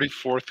cool.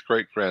 34th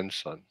great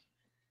grandson.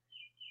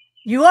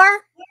 You are?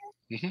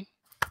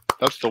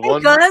 That's the Hey,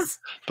 one. cuz.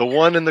 The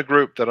one in the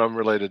group that I'm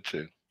related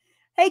to.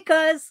 Hey,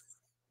 cuz.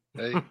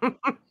 Hey.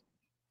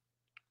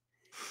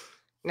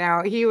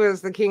 Now, he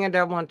was the king of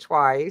Dublin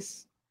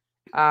twice,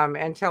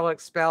 until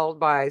expelled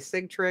by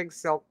Sigtryg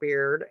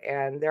Silkbeard,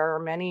 and there are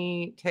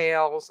many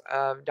tales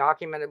of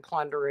documented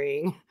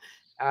plundering.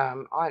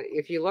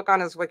 If you look on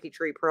his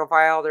WikiTree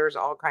profile, there's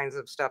all kinds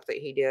of stuff that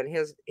he did.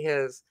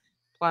 His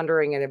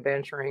plundering and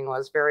adventuring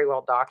was very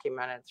well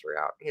documented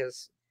throughout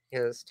his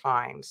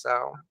time.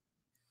 So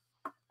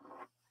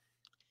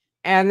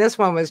And this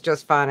one was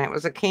just fun. It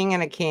was a king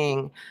and a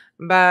king.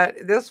 But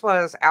this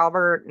was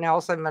Albert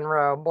Nelson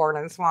Monroe, born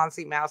in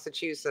Swansea,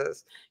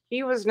 Massachusetts.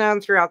 He was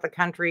known throughout the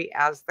country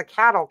as the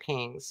cattle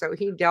king. So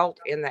he dealt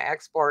in the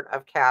export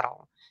of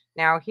cattle.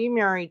 Now, he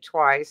married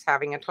twice,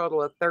 having a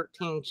total of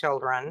 13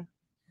 children.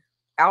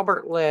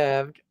 Albert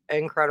lived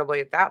incredibly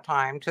at that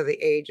time to the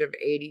age of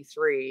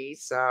 83.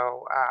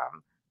 So,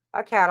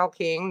 a cattle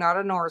king, not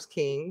a Norse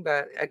king,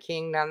 but a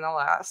king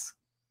nonetheless.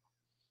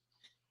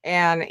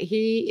 And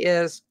he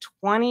is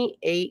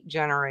 28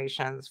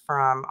 generations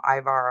from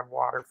Ivar of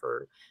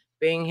Waterford,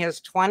 being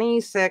his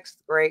 26th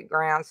great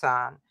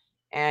grandson.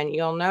 And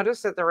you'll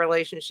notice that the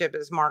relationship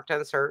is marked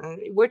uncertain,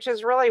 which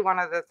is really one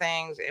of the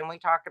things, and we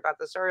talked about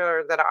this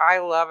earlier, that I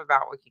love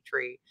about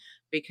WikiTree,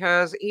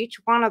 because each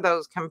one of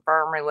those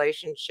confirmed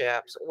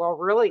relationships will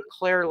really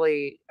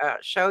clearly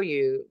show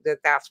you that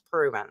that's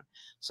proven.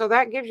 So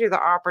that gives you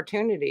the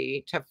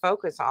opportunity to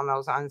focus on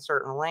those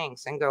uncertain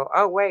links and go,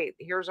 oh, wait,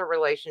 here's a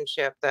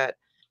relationship that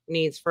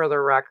needs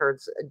further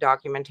records,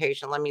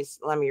 documentation. Let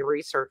me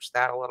research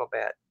that a little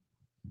bit.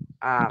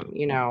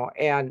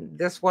 And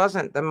this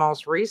wasn't the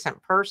most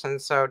recent person.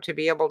 So to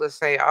be able to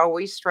say, oh,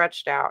 we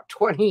stretched out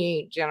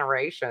 28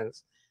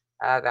 generations,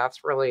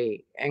 that's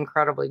really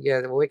incredibly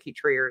good. The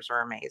WikiTreeers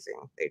are amazing.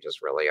 They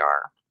just really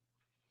are.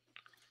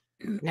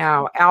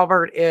 Now,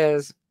 Albert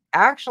is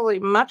actually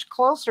much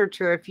closer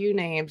to a few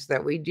names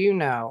that we do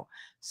know.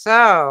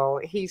 So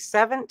he's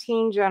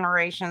 17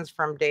 generations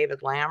from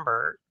David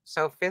Lambert.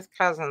 So fifth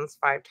cousins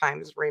 5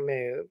 times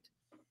removed.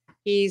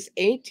 He's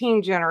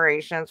 18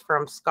 generations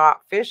from Scott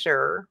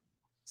Fisher,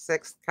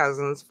 sixth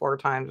cousins 4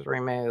 times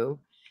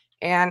removed.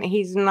 And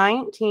he's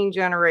 19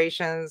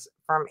 generations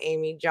from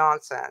Amy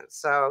Johnson.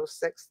 So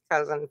sixth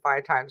cousin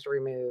 5 times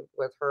removed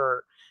with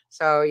her.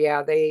 So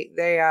yeah, they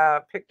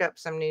picked up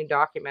some new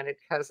documented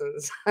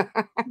cousins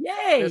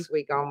Yay! this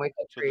week on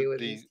WikiTree So with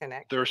these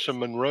connections. there are some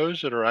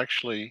Monroes that are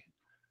actually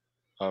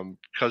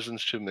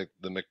cousins to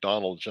the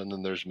McDonalds, and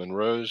then there's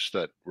Monroes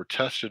that were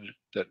tested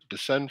that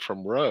descend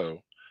from Roe.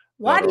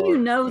 Why do you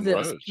know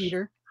this,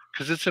 Peter?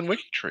 Because it's in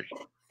WikiTree.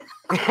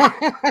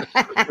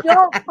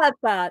 Don't cut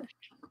that.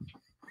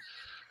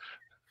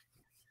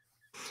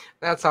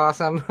 That's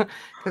awesome,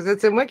 because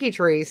it's in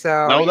WikiTree.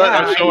 So No,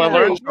 yeah, I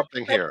learned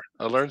something here.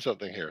 I learned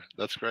something here.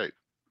 That's great.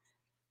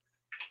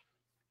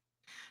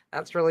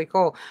 That's really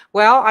cool.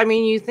 Well, I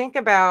mean, you think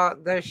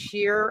about the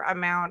sheer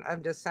amount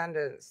of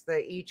descendants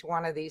that each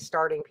one of these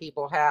starting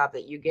people have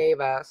that you gave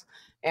us.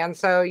 And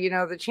so,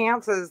 the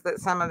chances that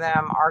some of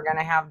them are going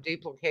to have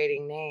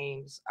duplicating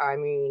names, I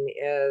mean,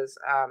 is,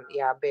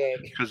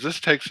 big. Because this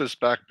takes us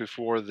back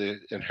before the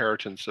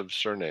inheritance of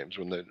surnames,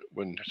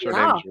 when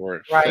surnames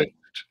were fixed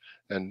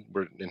and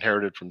were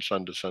inherited from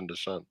son to son to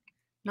son.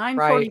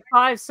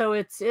 945. So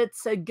it's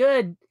a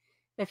good.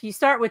 If you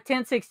start with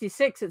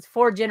 1066, it's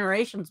 4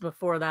 generations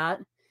before that.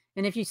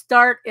 And if you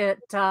start at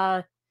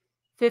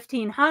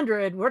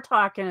 1500, we're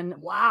talking,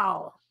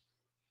 wow.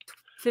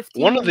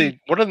 15. One of the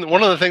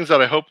things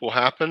that I hope will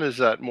happen is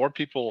that more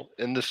people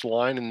in this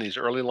line, in these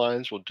early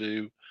lines, will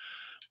do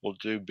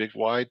big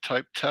Y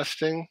type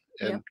testing,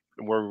 and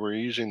where we're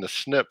using the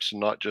SNPs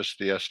and not just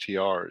the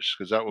STRs,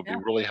 because that would be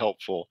really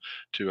helpful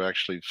to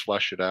actually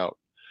flesh it out.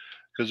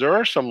 Because there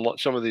are some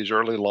of these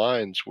early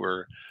lines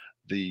where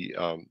the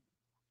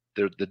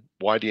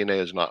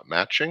Y-DNA is not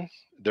matching.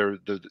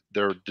 The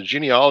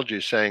genealogy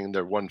is saying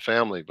they're one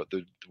family, but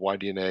the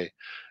Y-DNA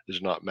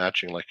is not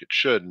matching like it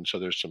should, and so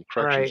there's some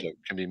corrections that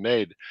can be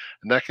made,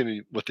 and that can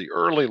be, with the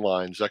early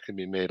lines, that can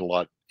be made a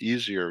lot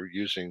easier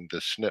using the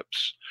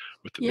SNPs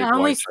with the big I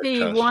only Y-type see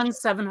test. one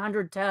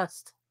 700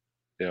 test.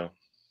 Yeah,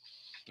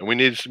 and we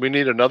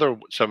need another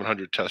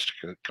 700 test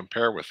to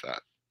compare with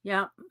that.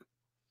 Yeah,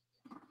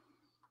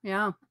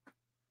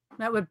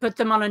 that would put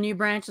them on a new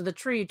branch of the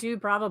tree too,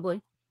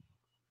 probably.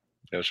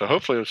 Yeah, so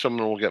hopefully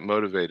someone will get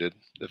motivated.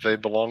 If they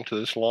belong to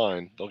this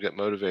line, they'll get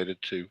motivated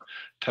to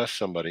test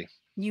somebody.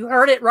 You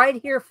heard it right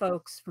here,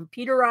 folks, from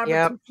Peter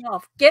Roberts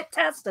himself. Get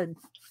tested.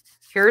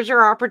 Here's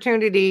your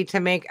opportunity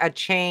to make a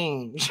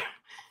change.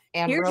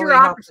 And here's really your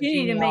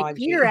opportunity to make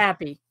Peter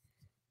happy.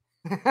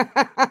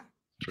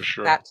 For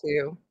sure. That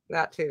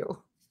too.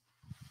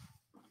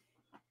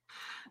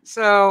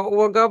 So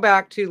we'll go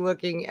back to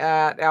looking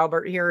at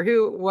Albert here,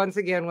 who once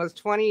again was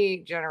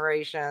 28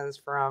 generations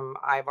from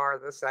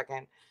Ivar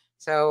II.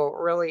 So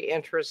really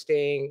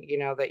interesting,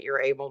 that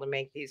you're able to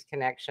make these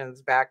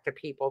connections back to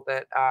people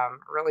that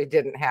really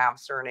didn't have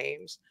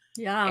surnames.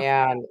 Yeah.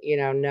 And,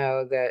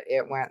 know that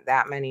it went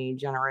that many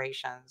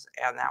generations.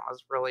 And that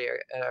was really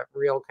a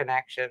real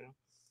connection.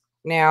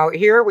 Now,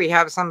 here we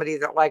have somebody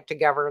that liked to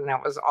govern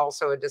that was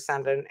also a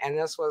descendant. And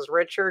this was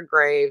Richard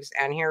Graves.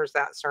 And here's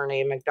that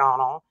surname,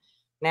 MacDonald.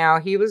 Now,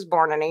 he was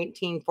born in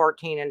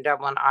 1814 in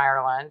Dublin,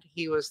 Ireland.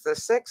 He was the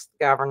 6th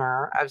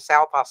governor of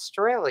South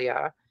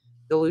Australia,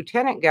 the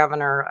lieutenant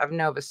governor of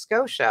Nova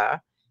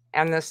Scotia,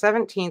 and the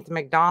 17th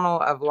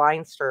MacDonald of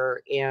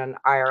Leinster in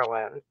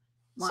Ireland.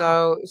 Wow.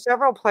 So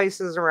several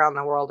places around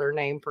the world are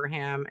named for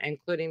him,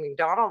 including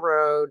MacDonald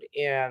Road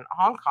in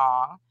Hong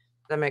Kong,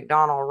 the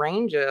McDonnell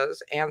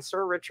Ranges, and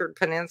Sir Richard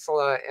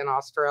Peninsula in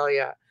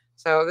Australia.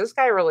 So this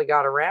guy really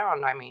got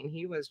around. I mean,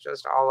 he was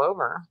just all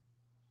over.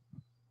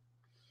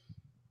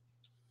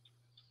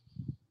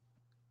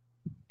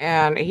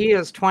 And he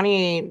is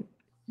 20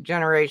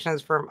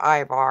 generations from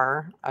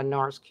Ivar, a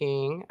Norse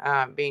king,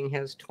 being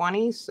his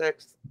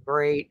 26th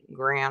great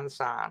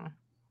grandson.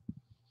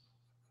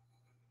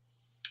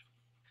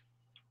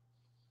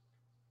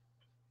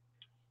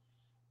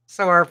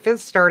 So our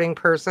fifth starting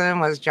person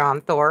was John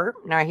Thorpe.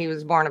 Now, he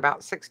was born about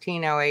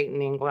 1608 in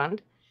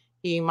England.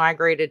 He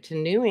migrated to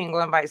New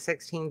England by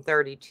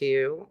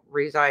 1632,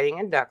 residing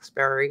in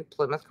Duxbury,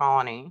 Plymouth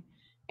Colony.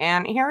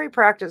 And here he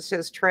practiced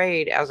his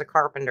trade as a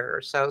carpenter,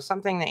 so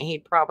something that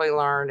he'd probably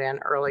learned in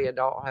early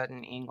adulthood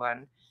in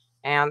England.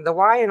 And the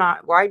Y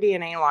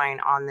DNA line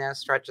on this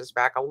stretches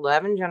back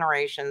 11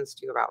 generations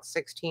to about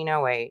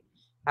 1608,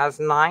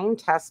 has 9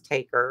 test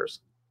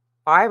takers.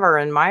 5 are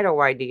in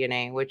mitoY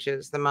DNA, which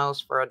is the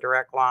most for a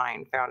direct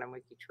line found in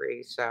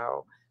WikiTree.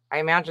 So I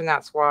imagine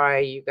that's why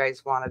you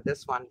guys wanted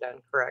this one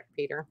done, correct,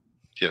 Peter?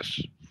 Yes,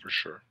 for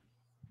sure.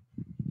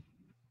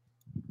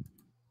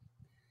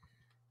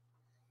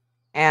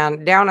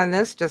 And down in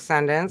this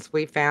descendants,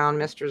 we found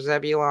Mr.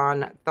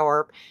 Zebulon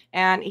Thorpe,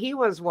 and he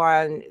was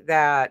one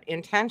that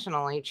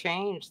intentionally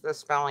changed the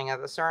spelling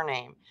of the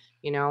surname.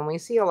 You know, and we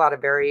see a lot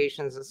of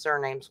variations of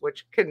surnames,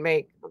 which could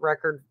make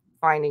record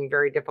finding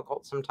very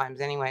difficult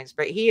sometimes anyways,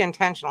 but he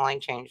intentionally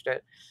changed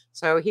it.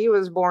 So he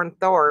was born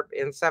Thorpe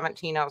in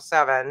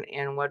 1707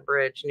 in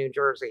Woodbridge, New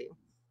Jersey.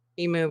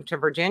 He moved to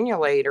Virginia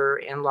later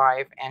in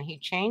life, and he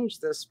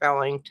changed the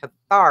spelling to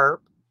Tharp.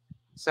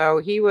 So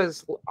he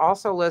was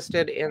also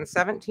listed in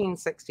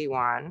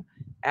 1761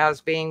 as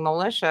being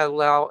militia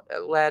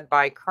led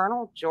by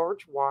Colonel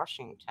George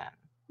Washington.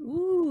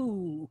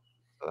 Ooh.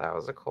 So that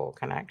was a cool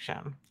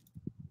connection.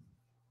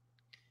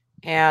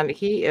 And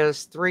he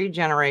is 3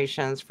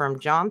 generations from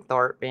John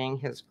Thorpe being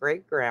his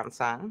great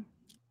grandson.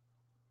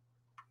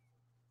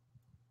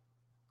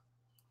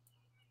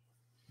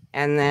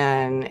 And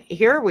then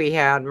here we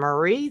had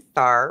Marie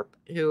Tharp,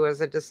 who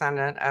was a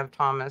descendant of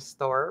Thomas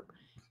Thorpe.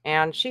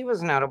 And she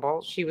was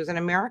notable. She was an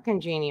American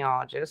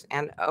genealogist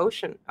and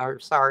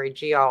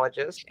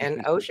geologist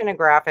and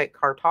oceanographic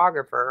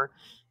cartographer.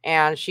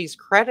 And she's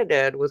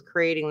credited with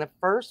creating the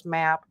first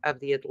map of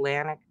the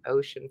Atlantic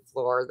Ocean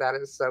floor. That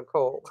is so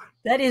cool.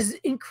 That is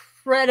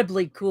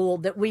incredibly cool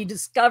that we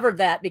discovered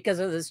that because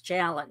of this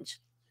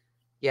challenge.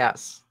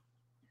 Yes.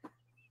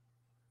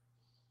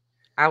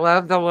 I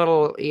love the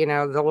little,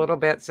 the little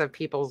bits of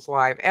people's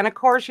life. And of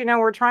course,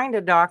 we're trying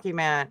to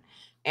document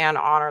and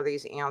honor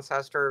these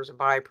ancestors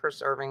by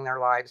preserving their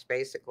lives,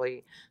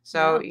 basically.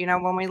 So,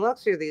 when we look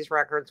through these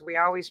records, we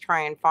always try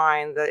and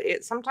find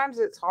sometimes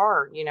it's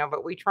hard,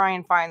 but we try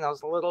and find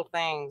those little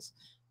things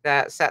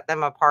that set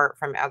them apart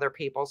from other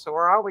people. So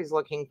we're always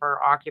looking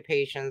for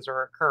occupations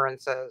or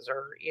occurrences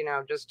or,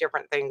 just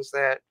different things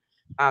that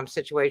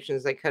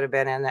situations they could have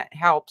been in that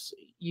helps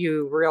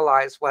you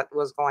realize what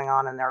was going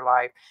on in their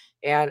life.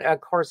 And of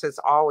course, it's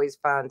always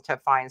fun to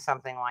find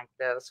something like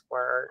this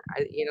where,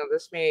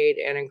 this made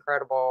an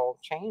incredible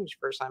change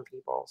for some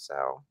people.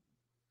 So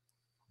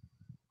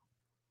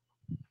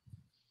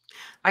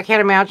I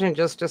can't imagine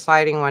just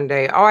deciding one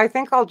day, oh, I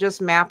think I'll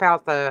just map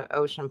out the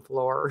ocean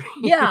floor.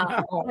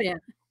 Yeah. Oh, yeah.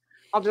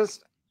 I'll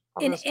just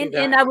do that.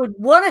 And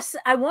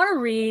I want to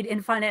read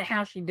and find out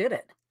how she did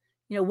it.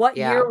 What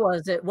year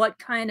was it? What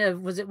kind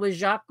of, was it with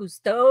Jacques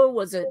Cousteau?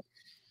 Was it,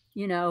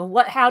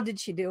 how did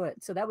she do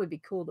it? So that would be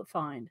cool to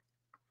find.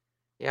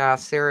 Yeah,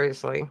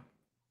 seriously.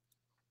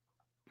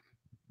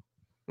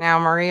 Now,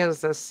 Maria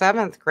is the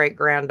 7th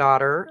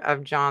great-granddaughter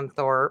of John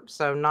Thorpe,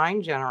 so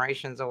 9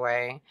 generations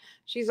away.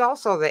 She's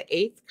also the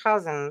 8th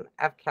cousin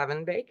of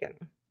Kevin Bacon.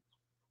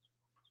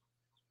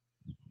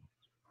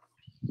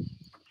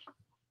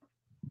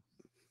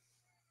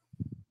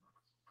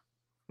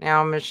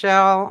 Now,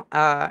 Michelle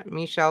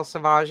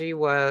Savage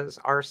was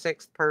our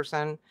 6th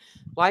person,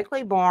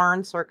 likely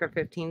born circa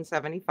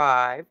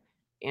 1575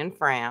 in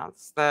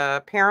France.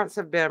 The parents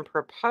have been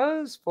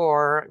proposed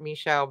for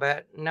Michelle,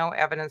 but no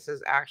evidence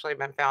has actually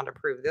been found to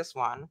prove this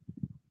one.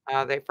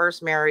 They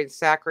first married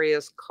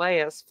Zacharias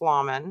Claes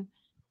Flamen,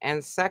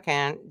 and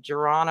second,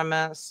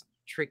 Geronimus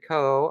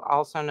Tricot,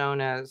 also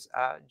known as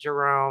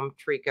Jerome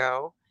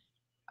Tricot.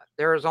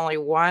 There is only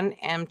one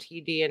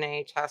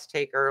mtDNA test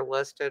taker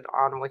listed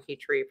on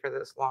WikiTree for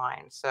this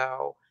line.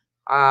 So,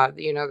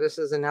 this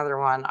is another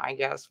one. I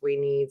guess we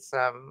need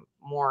some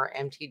more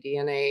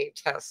mtDNA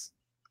tests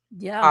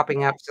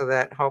popping up so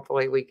that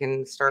hopefully we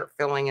can start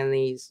filling in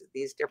these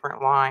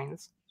different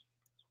lines.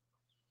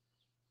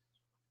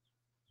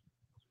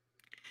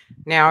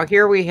 Now,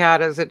 here we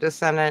had as a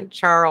descendant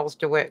Charles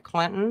DeWitt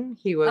Clinton.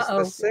 He was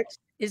the 6th.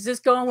 Is this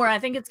going where I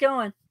think it's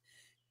going?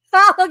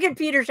 Oh, look at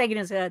Peter shaking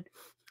his head.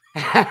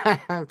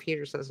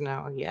 Peter says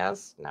no.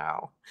 Yes,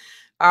 no.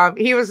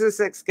 He was the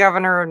 6th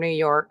governor of New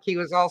York. He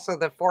was also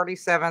the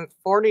 47th,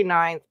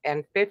 49th,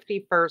 and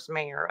 51st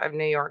mayor of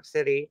New York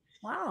City.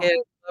 Wow. His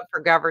love for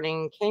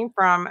governing came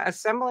from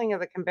assembling of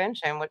the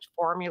convention, which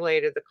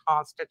formulated the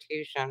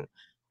Constitution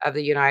of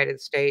the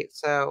United States.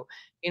 So,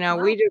 Wow.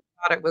 we just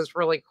thought it was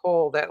really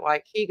cool that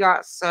like he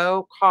got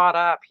so caught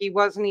up. He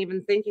wasn't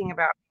even thinking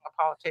about being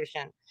a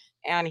politician.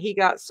 And he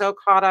got so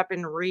caught up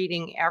in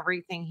reading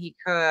everything he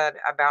could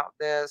about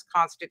this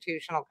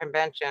constitutional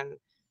convention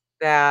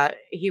that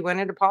he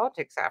went into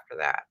politics after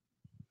that,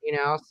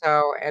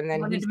 so and then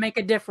Wanted he's to make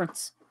a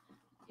difference.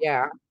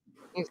 yeah.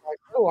 He's like,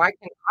 "Oh,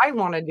 I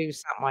wanna do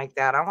something like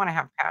that. I wanna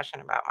have passion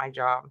about my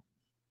job."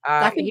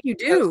 I think He you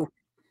was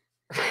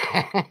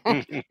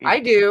do. I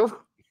do.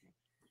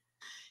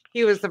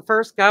 He was the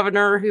first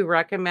governor who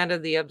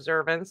recommended the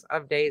observance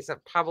of days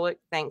of public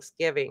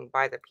thanksgiving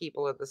by the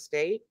people of the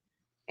state,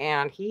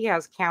 and he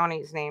has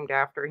counties named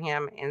after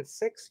him in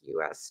 6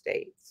 US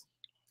states.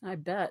 I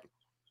bet.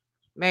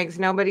 Megs,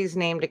 nobody's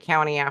named a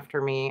county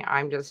after me.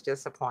 I'm just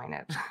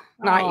disappointed.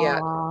 Not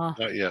yet. Aw,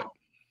 Not yet.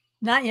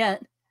 not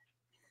yet.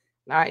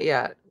 Not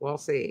yet. We'll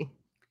see.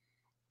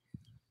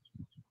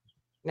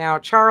 Now,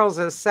 Charles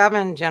is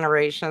 7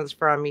 generations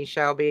from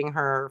Michelle, being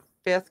her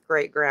 5th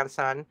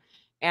great-grandson,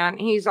 and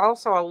he's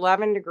also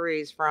 11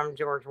 degrees from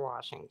George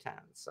Washington,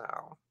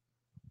 so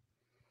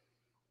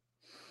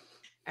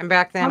and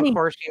back then, of Funny.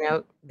 course,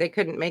 they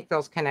couldn't make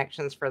those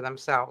connections for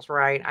themselves,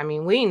 right? I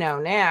mean, we know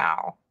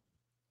now.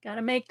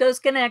 Gotta make those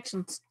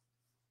connections.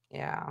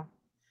 Yeah.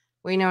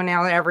 We know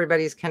now that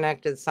everybody's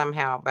connected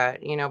somehow,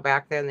 but,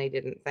 back then they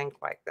didn't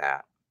think like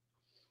that.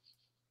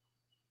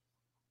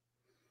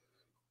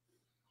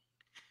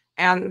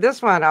 And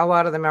this one, a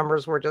lot of the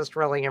members were just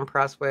really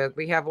impressed with.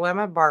 We have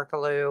Lemma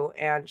Barkaloo,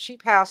 and she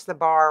passed the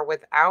bar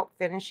without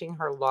finishing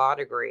her law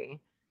degree.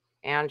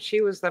 And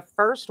she was the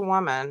first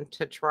woman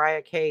to try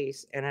a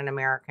case in an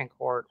American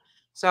court.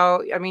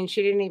 So, I mean,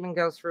 she didn't even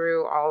go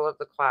through all of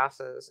the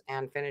classes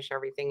and finish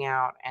everything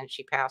out, and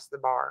she passed the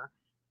bar.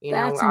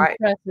 That's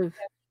impressive.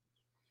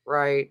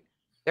 Right.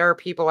 There are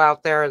people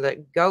out there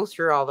that go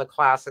through all the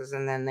classes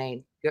and then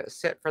they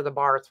sit for the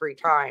bar 3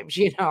 times,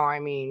 I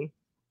mean.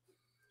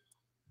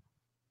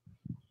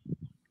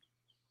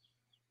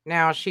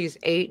 Now she's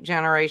 8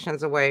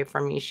 generations away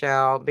from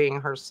Michelle,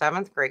 being her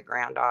 7th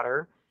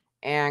great-granddaughter,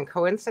 and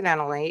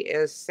coincidentally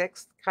is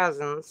 6th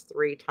cousins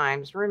 3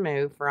 times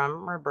removed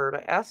from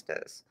Roberta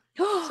Estes.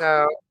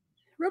 So,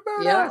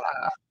 Roberta. yeah.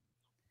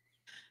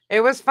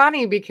 It was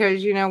funny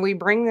because, we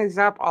bring these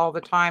up all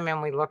the time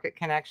and we look at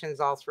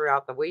connections all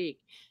throughout the week.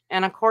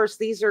 And of course,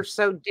 these are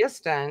so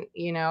distant,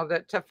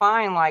 that to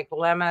find like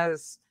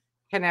Lemma's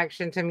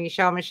connection to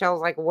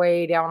Michelle's like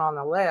way down on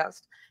the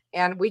list.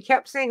 And we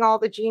kept seeing all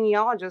the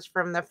genealogists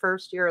from the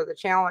first year of the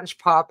challenge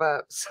pop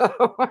up.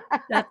 So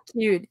That's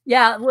cute.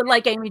 Yeah,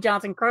 like Amy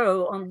Johnson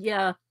Crow.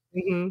 Yeah.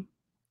 Mhm.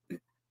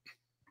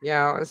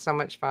 Yeah, it was so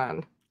much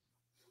fun.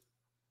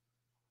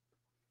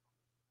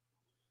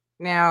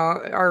 Now,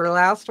 our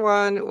last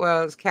one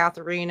was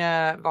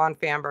Katharina von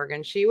Famberg,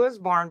 and she was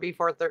born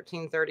before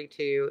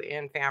 1332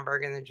 in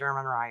Famberg in the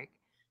German Reich.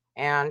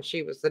 And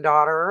she was the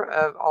daughter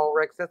of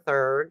Ulrich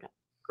III,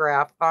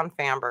 Graf von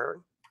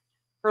Famberg.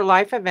 Her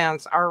life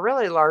events are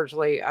really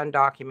largely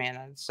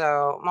undocumented,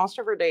 so most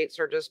of her dates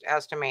are just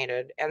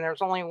estimated, and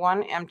there's only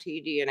one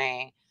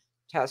mtDNA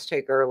test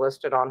taker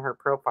listed on her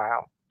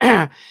profile.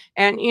 And,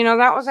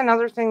 that was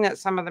another thing that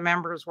some of the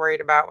members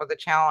worried about with the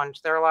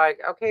challenge. They're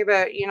like, okay,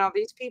 but,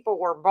 these people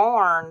were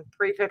born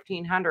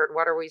pre-1500.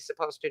 What are we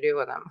supposed to do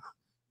with them?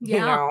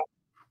 Yeah.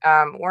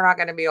 We're not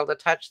going to be able to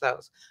touch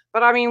those.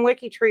 But I mean,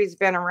 WikiTree's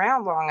been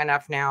around long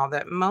enough now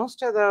that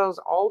most of those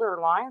older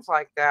lines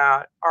like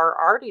that are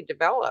already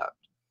developed.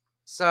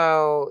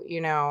 So,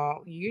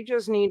 you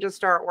just need to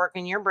start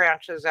working your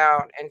branches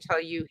out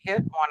until you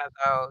hit one of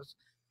those.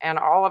 And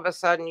all of a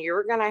sudden,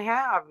 you're going to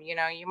have, you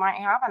might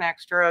have an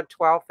extra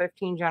 12,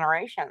 15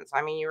 generations.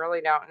 I mean, you really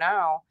don't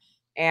know.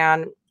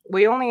 And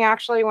we only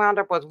actually wound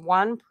up with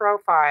one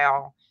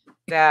profile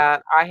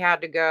that I had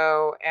to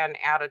go and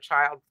add a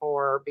child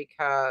for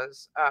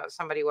because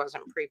somebody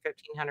wasn't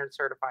pre-1500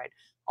 certified.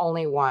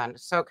 Only one.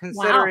 So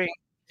considering,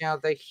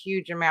 the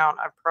huge amount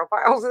of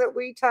profiles that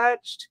we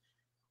touched,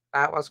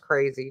 that was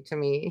crazy to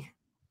me.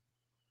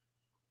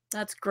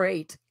 That's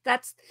great.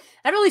 That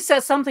really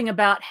says something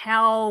about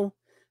how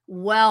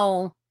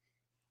well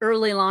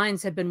early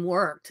lines have been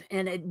worked.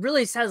 And it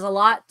really says a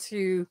lot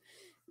to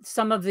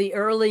some of the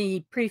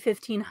early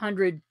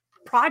pre-1500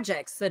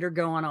 projects that are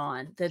going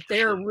on, that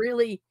they're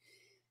really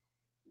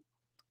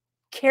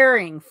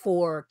caring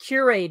for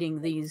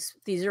curating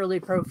these early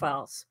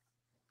profiles.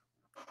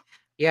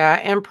 Yeah,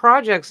 and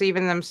projects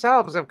even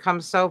themselves have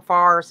come so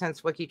far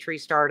since WikiTree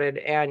started,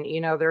 and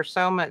there's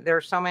so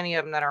many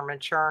of them that are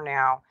mature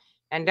now.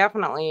 And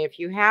definitely, if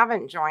you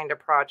haven't joined a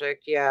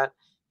project yet,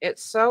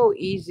 it's so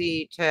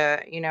easy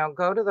to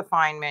go to the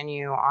find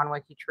menu on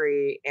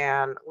WikiTree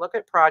and look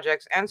at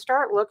projects and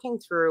start looking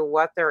through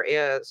what there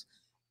is,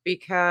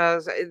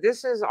 because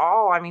this is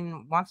all. I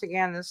mean, once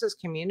again, this is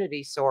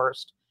community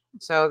sourced.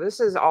 So this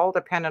is all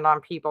dependent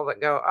on people that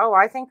go, oh,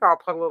 I think I'll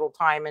put a little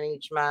time in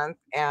each month,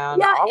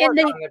 and Yeah, I'll work and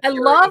on the I purity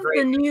love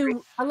grade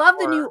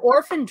the new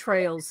orphan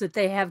trails that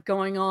they have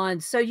going on.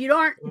 So you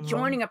aren't Mhm.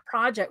 joining a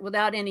project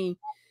without any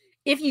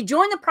if you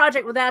join the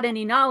project without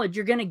any knowledge,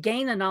 you're going to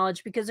gain the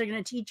knowledge because they're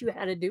going to teach you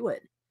how to do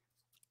it.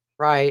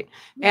 Right.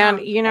 Yeah.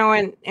 And, you know,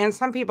 and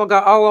some people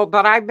go, oh, well,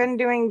 but I've been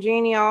doing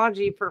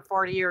genealogy for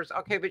 40 years.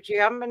 Okay, but you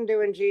haven't been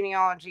doing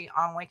genealogy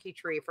on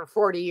WikiTree for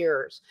 40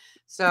 years.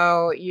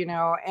 So, you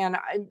know, and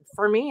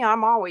for me,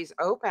 I'm always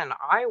open.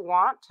 I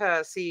want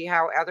to see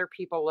how other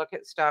people look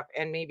at stuff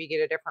and maybe get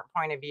a different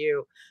point of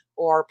view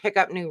or pick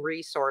up new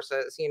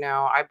resources. You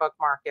know, I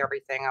bookmark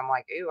everything. I'm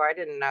like, ooh, I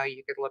didn't know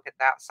you could look at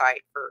that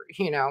site for,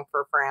 you know,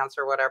 for France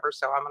or whatever.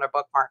 So I'm going to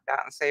bookmark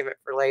that and save it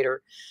for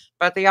later.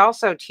 But they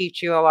also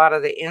teach you a lot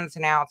of the ins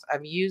and outs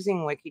of using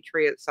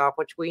WikiTree itself,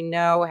 which we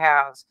know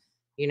has,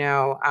 you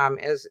know,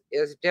 is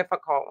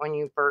difficult when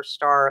you first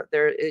start.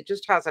 There, it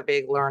just has a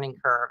big learning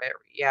curve.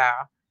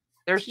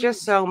 There's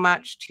just so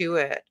much to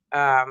it.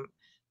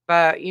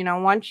 But you know,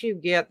 once you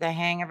get the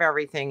hang of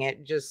everything,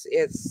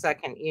 it's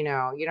second. You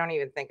know, you don't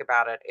even think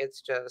about it.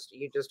 It's just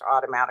you just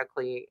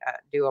automatically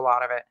do a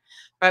lot of it.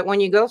 But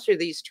when you go through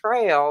these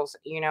trails,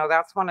 you know,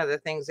 that's one of the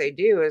things they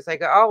do is they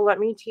go, oh, let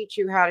me teach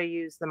you how to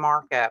use the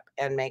markup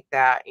and make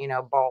that, you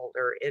know, bold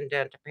or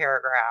indent a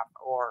paragraph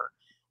or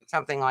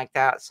something like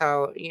that.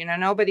 So, you know,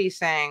 nobody's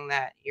saying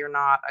that you're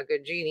not a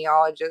good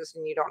genealogist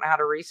and you don't know how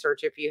to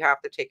research if you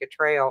have to take a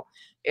trail.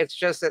 It's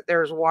just that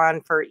there's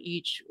one for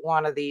each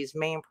one of these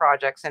main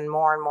projects, and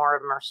more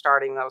of them are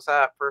starting those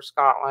up for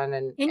Scotland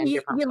and you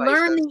different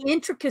learn places. the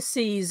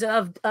intricacies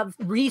of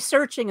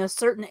researching a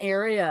certain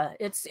area.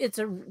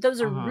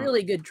 Those are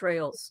really good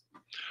trails.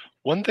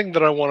 One thing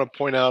that I want to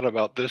point out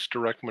about this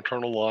direct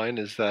maternal line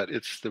is that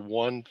it's the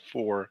one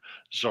for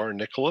Tsar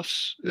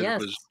Nicholas. It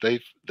was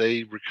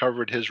they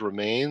recovered his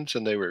remains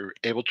and they were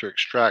able to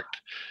extract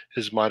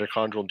his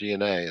mitochondrial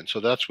DNA, and so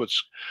that's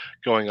what's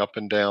going up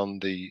and down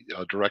the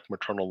direct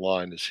maternal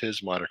line is his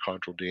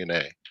mitochondrial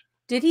DNA.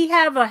 Did he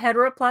have a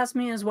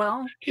heteroplasmy as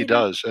well? He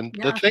does, and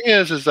the thing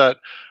is that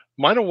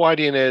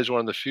mito-Y-DNA is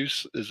one of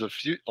the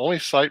few only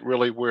site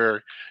really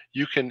where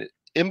you can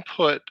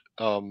input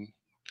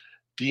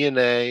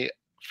DNA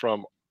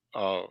from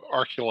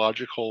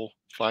archaeological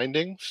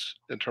findings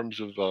in terms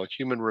of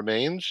human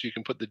remains. You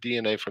can put the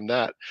DNA from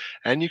that,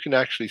 and you can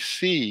actually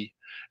see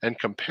and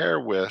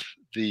compare with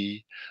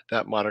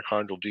that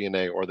mitochondrial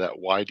DNA or that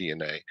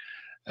Y-DNA,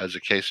 as the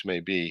case may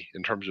be,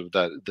 in terms of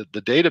that.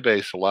 The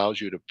database allows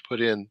you to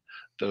put in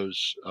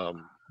those.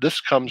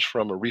 This comes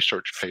from a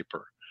research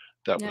paper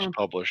that was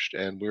published,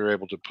 and we were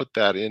able to put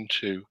that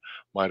into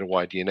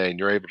mito-Y-DNA, and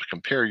you're able to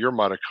compare your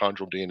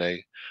mitochondrial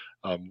DNA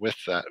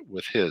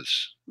with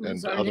his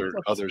and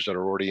others that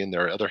are already in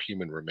there, other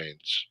human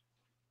remains.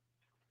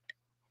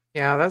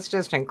 Yeah, that's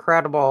just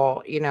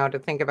incredible, you know, to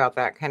think about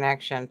that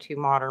connection to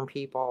modern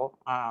people,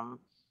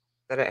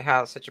 that it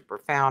has such a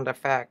profound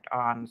effect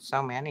on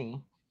so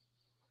many.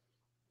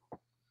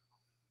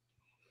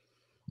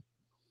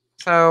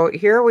 So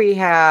here we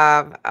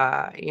have,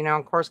 you know,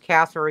 of course,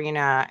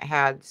 Katharina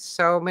had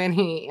so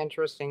many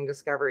interesting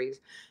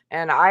discoveries.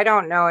 And I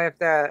don't know if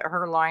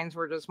her lines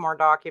were just more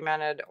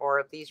documented or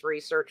if these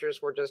researchers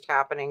were just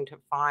happening to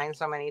find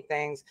so many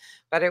things.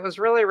 But it was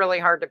really, really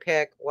hard to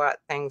pick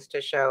what things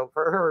to show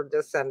for her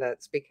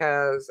descendants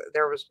because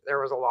there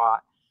was a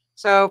lot.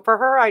 So for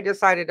her, I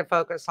decided to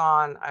focus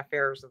on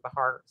affairs of the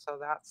heart. So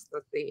that's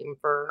the theme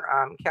for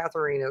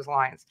Katharina's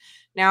lines.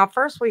 Now,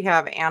 first we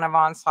have Anna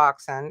von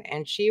Sachsen,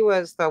 and she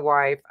was the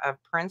wife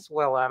of Prince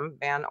Willem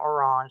van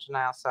Orange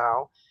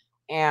Nassau,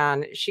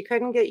 and she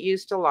couldn't get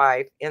used to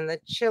life in the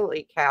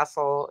chilly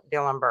Castle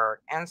Dillenburg.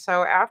 And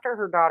so after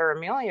her daughter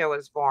Amelia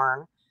was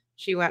born,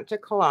 she went to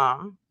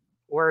Cologne,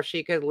 where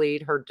she could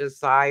lead her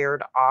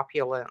desired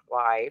opulent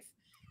life.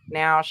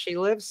 Now, she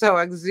lived so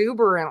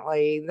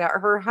exuberantly that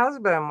her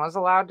husband was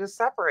allowed to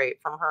separate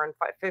from her in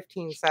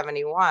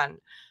 1571,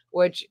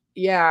 which,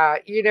 yeah,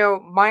 you know,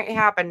 might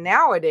happen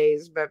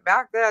nowadays, but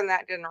back then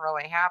that didn't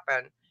really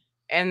happen.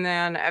 And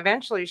then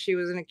eventually she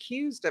was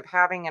accused of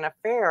having an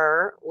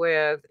affair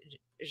with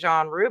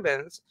Jean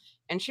Rubens,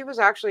 and she was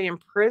actually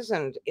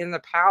imprisoned in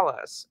the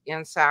palace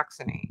in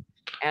Saxony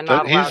and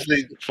not allowed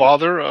He's the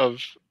father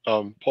of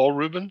Paul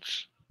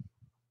Rubens?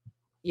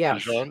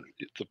 Yes. Jean,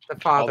 the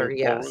father, of Paul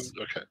yes. Rubens?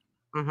 Okay.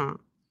 Mm-hmm.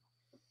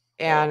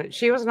 And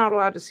she was not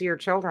allowed to see her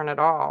children at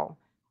all.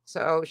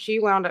 So she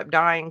wound up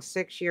dying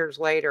 6 years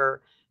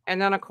later. And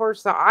then, of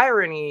course, the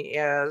irony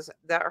is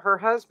that her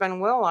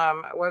husband,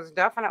 Willem, was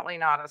definitely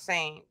not a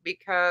saint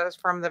because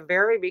from the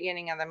very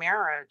beginning of the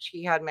marriage,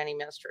 he had many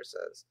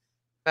mistresses.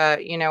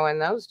 But, you know, in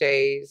those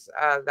days,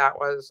 that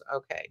was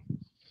okay.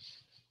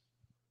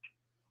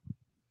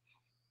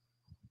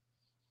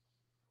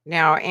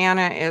 Now,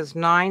 Anna is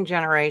 9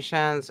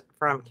 generations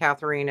from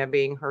Katharina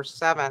being her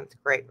 7th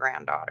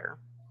great-granddaughter.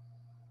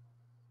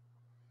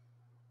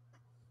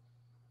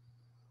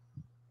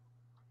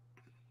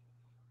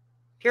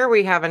 Here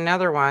we have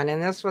another one,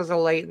 and this was a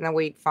late in the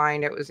week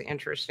find. It was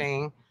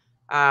interesting.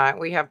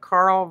 We have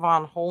Carl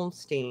von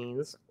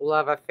Holstein's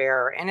love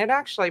affair, and it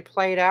actually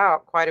played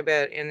out quite a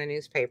bit in the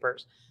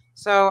newspapers.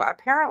 So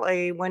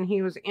apparently, when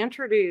he was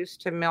introduced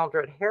to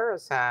Mildred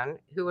Harrison,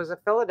 who was a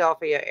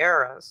Philadelphia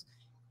heiress,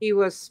 he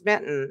was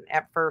smitten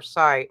at first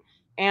sight.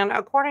 And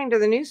according to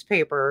the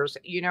newspapers,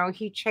 you know,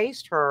 he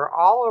chased her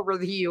all over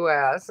the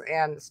US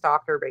and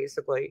stalked her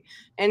basically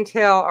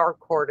until, or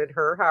courted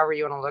her, however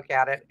you want to look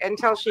at it,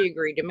 until she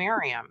agreed to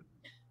marry him.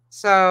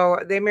 So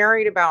they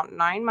married about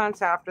 9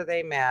 months after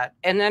they met.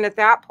 And then at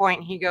that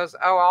point, he goes,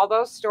 "Oh, all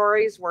those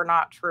stories were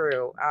not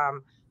true.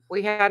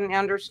 We had an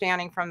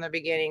understanding from the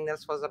beginning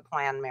this was a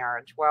planned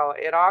marriage." Well,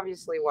 it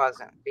obviously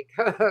wasn't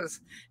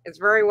because it's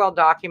very well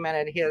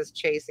documented his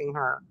chasing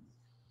her.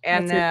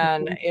 And That's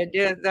then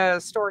interesting. the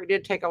story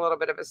did take a little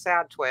bit of a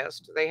sad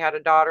twist. They had a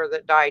daughter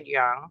that died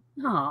young,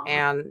 Aw.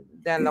 and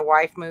then the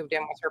wife moved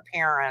in with her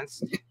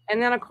parents.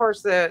 And then of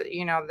course then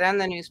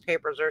the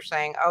newspapers are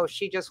saying, "Oh,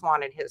 she just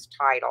wanted his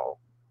title."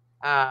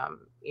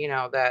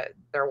 That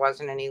there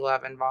wasn't any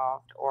love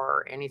involved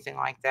or anything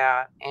like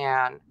that.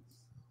 And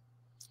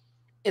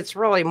it's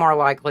really more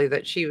likely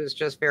that she was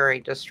just very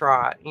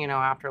distraught,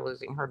 after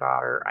losing her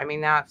daughter. I mean,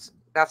 that's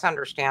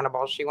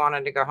understandable. She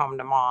wanted to go home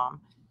to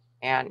mom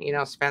and,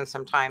 spend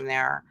some time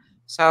there.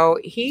 So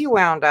the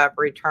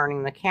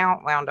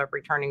count wound up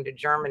returning to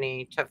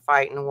Germany to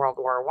fight in World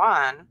War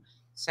I,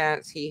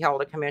 since he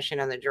held a commission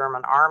in the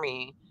German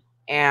army.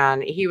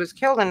 And he was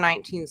killed in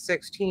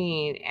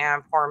 1916,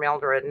 and poor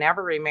Mildred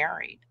never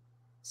remarried.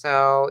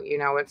 So,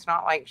 it's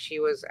not like she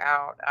was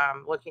out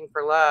looking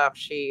for love.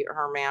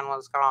 Her man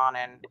was gone,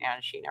 and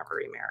she never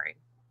remarried.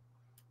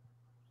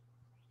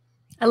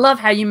 I love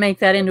how you make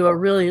that into a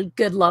really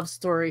good love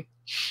story.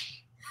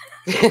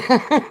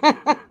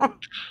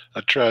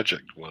 A tragic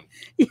one.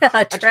 Yeah,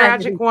 a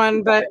tragic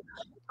one, but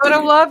a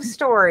love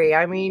story.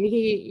 I mean,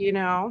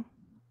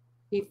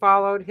 he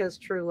followed his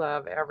true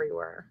love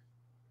everywhere.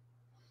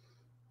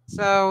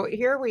 So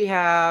here we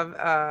have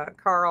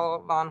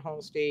Karl von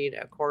Holstein,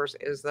 of course,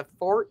 is the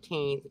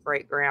 14th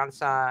great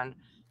grandson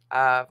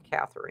of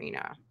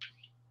Katharina.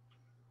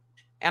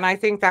 And I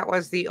think that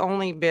was the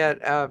only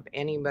bit of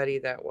anybody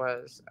that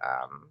was,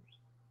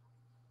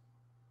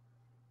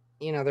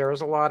 there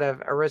was a lot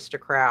of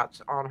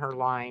aristocrats on her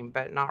line,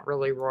 but not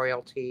really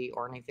royalty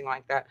or anything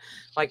like that.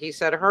 Like you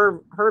said,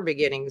 her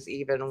beginnings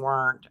even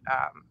weren't,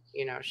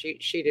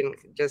 she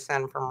didn't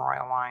descend from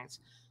royal lines.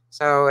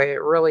 So it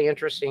really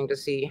interesting to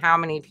see how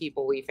many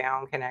people we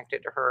found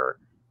connected to her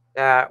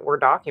that were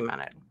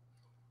documented.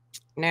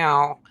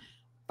 Now,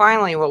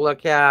 finally, we'll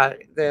look at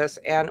this,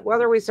 and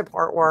whether we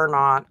support war or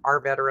not, our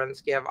veterans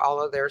give all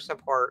of their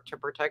support to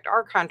protect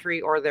our country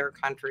or their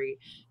country.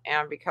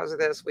 And because of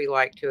this, we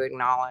like to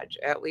acknowledge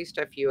at least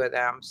a few of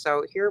them.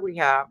 So here we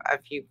have a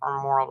few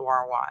from World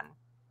War I.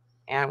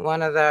 And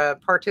one of the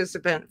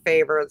participant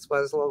favorites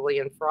was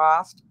Lillian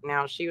Frost.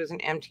 Now, she was an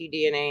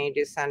mtDNA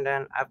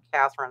descendant of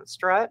Catherine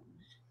Strutt.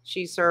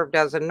 She served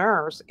as a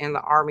nurse in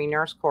the Army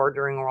Nurse Corps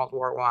during World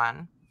War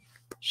I.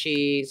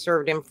 She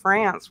served in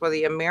France with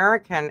the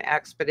American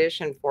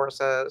Expedition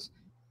Forces,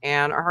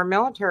 and her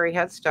military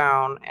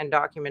headstone and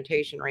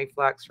documentation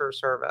reflects her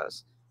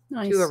service.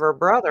 Nice. Two of her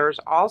brothers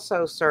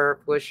also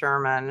served with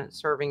Sherman,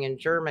 serving in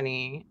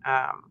Germany.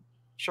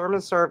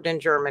 Sherman served in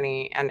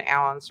Germany, and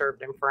Allen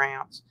served in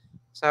France.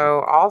 So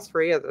all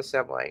three of the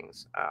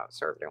siblings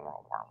served in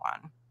World War I.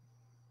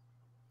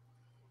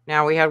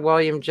 Now we had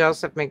William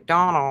Joseph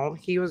McDonald.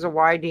 He was a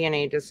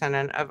Y-DNA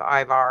descendant of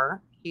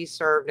Ivar. He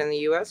served in the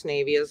U.S.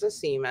 Navy as a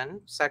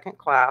seaman, second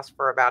class,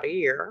 for about a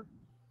year.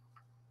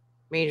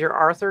 Major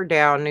Arthur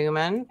Dow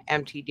Newman,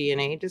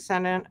 mtDNA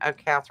descendant of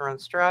Catherine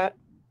Strutt,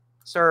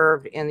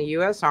 served in the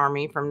U.S.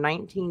 Army from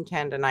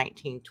 1910 to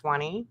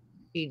 1920.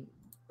 He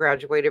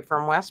graduated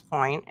from West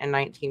Point in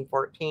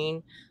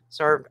 1914,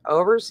 served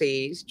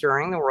overseas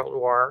during the World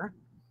War.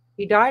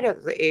 He died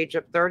at the age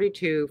of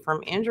 32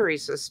 from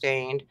injuries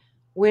sustained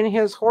when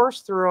his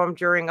horse threw him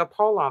during a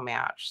polo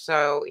match.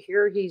 So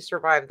here he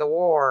survived the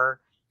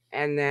war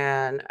and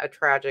then a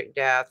tragic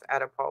death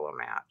at a polo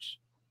match.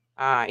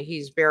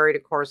 He's buried,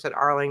 of course, at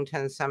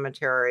Arlington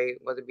Cemetery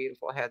with a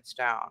beautiful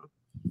headstone.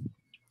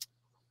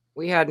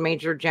 We had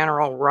Major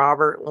General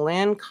Robert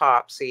Lynn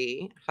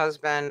Copsey,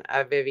 husband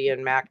of Vivian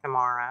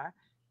McNamara,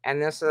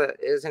 and this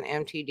is an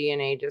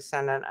mtDNA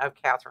descendant of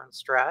Catherine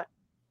Strutt.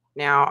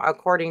 Now,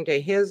 according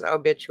to his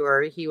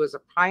obituary, he was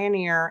a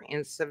pioneer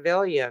in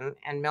civilian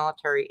and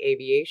military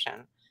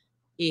aviation.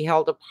 He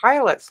held a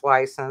pilot's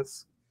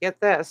license,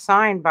 get this,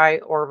 signed by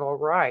Orville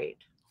Wright.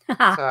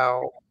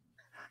 So,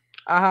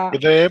 were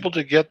they able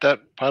to get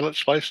that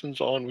pilot's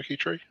license on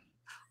WikiTree?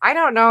 I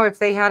don't know if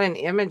they had an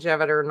image of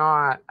it or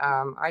not.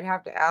 I'd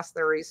have to ask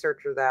the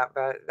researcher that,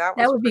 but that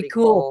would be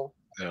cool.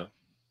 Yeah.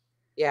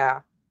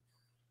 Yeah.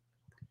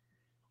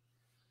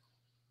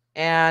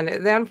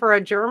 And then for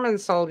a German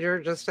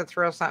soldier, just to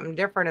throw something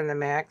different in the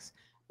mix,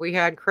 we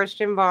had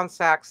Christian von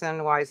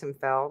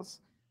Sachsen-Weissenfels,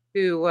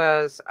 who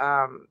was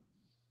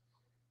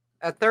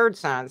a third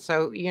son.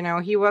 So,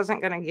 he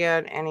wasn't going to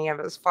get any of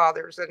his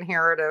father's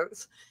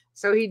inheritance.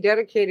 So he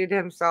dedicated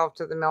himself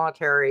to the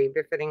military,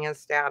 befitting his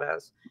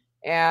status.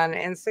 And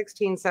in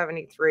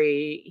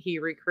 1673, he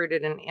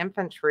recruited an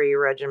infantry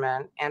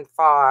regiment and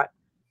fought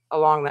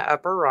along the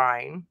Upper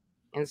Rhine.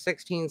 In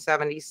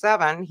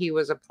 1677, he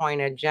was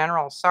appointed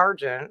general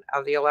sergeant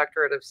of the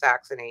electorate of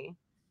Saxony.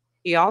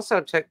 He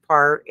also took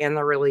part in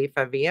the relief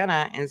of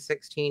Vienna in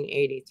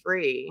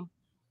 1683.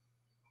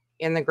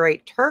 In the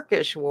Great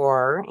Turkish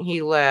War,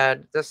 he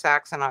led the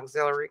Saxon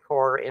Auxiliary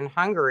Corps in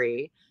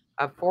Hungary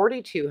of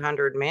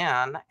 4,200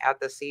 men at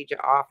the Siege of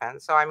Aachen.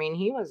 So, I mean,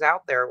 he was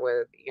out there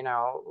with,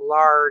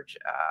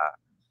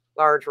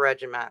 large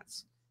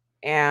regiments.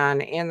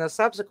 And in the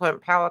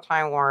subsequent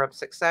Palatine War of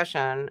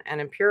Succession,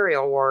 an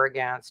imperial war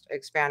against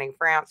expanding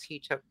France, he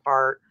took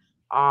part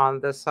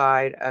on the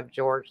side of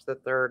George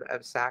III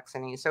of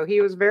Saxony. So he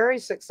was very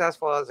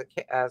successful as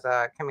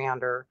a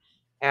commander,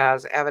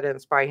 as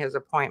evidenced by his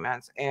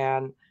appointments.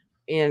 And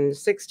in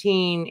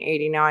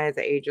 1689, at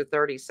the age of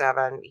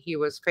 37, he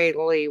was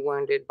fatally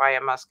wounded by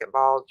a musket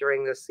ball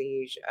during the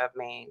siege of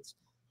Mainz.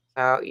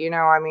 So,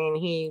 I mean,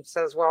 he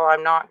says, well,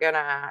 I'm not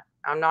gonna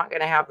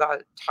have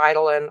the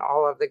title and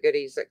all of the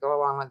goodies that go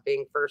along with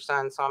being first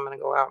son, so I'm gonna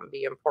go out and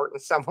be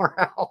important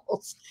somewhere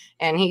else.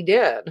 And he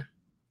did.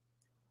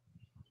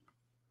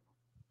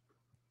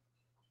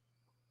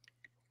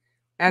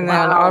 And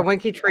then on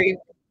WikiTree,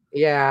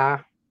 yeah,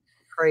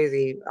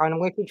 crazy. On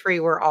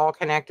WikiTree, we're all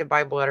connected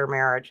by blood or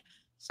marriage.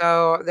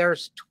 So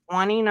there's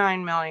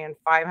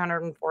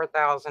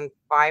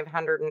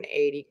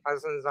 29,504,580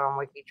 cousins on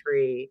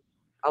WikiTree,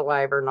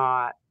 alive or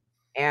not.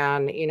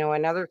 And,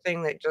 another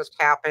thing that just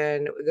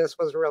happened, this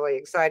was really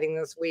exciting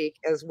this week,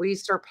 is we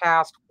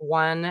surpassed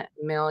 1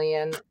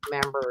 million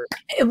members.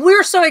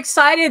 We're so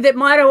excited that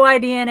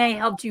MitoYDNA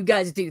helped you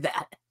guys do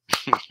that.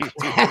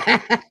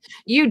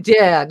 You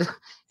did.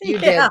 You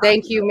did.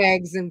 Thank you,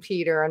 Megs and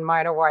Peter and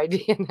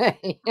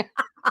MitoYDNA.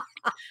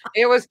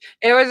 It was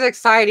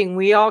exciting.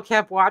 We all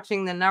kept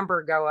watching the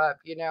number go up.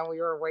 We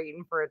were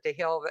waiting for it to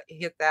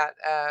hit that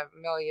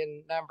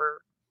million number.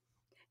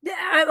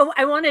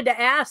 I wanted to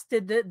ask,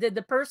 did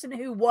the person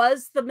who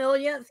was the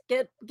millionth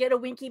get a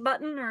winky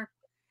button, or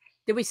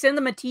did we send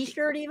them a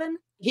T-shirt even?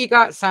 He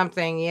got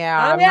something,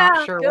 yeah. I'm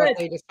not sure what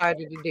they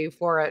decided to do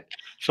for it.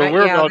 So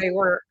we're about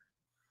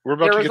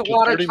to get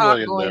to 30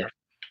 million there.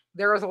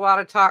 There was a lot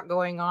of talk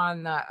going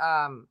on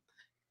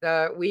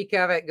the week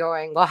of it,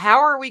 going, well, how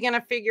are we going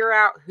to figure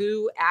out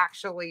who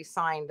actually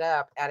signed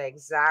up at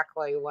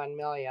exactly 1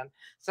 million?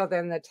 So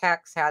then the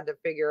techs had to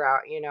figure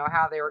out,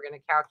 how they were going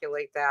to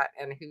calculate that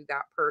and who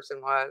that person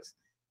was.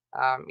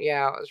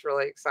 Yeah, it was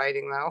really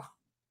exciting though.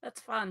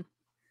 That's fun.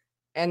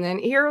 And then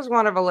here's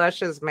one of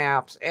Alesha's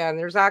maps, and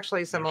there's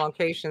actually some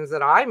locations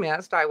that I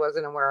missed. I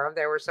wasn't aware of.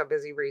 They were so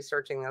busy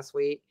researching this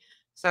week.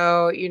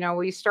 So,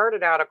 we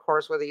started out, of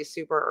course, with these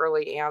super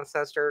early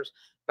ancestors,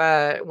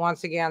 but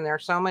once again,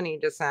 there's so many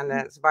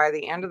descendants. By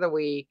the end of the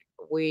week,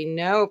 we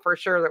know for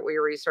sure that we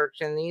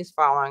researched in these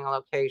following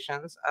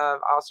locations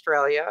of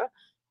Australia,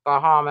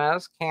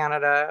 Bahamas,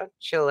 Canada,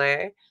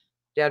 Chile,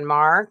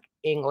 Denmark,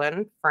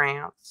 England,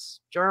 France,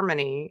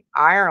 Germany,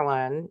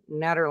 Ireland,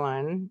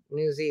 Netherlands,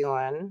 New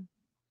Zealand,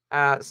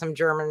 some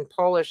German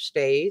Polish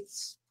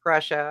states,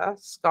 Prussia,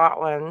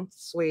 Scotland,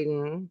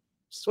 Sweden,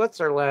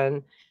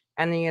 Switzerland,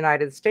 and the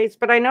United States.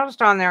 But I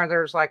noticed on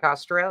there's like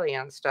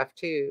Australian stuff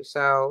too.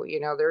 So,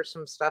 there's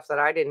some stuff that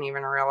I didn't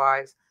even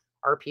realize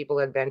our people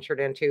had ventured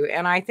into.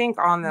 And I think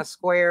on the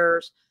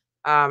squares,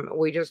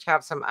 we just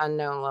have some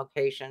unknown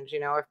locations.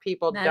 If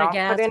people don't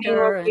put any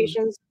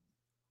locations,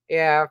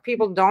 if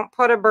people don't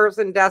put a birth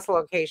and death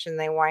location,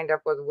 they wind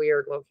up with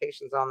weird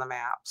locations on the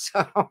map.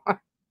 So.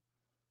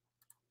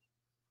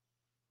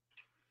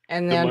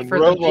 And then the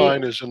Monroe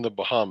line is in the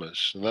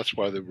Bahamas, and that's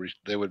why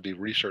they would be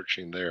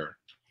researching there.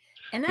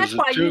 And that's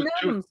why you know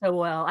them so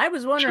well. I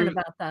was wondering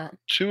about that.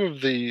 2 of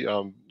the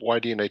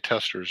YDNA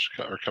testers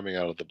are coming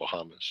out of the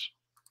Bahamas.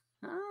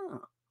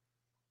 Oh.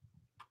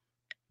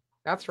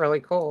 That's really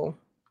cool.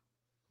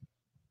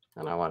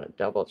 And I want to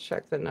double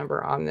check the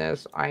number on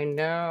this. I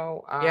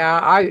know.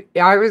 I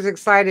was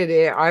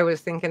excited. I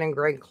was thinking of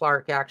Greg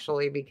Clark,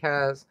 actually,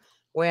 because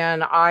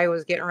when I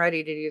was getting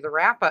ready to do the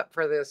wrap up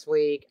for this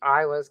week,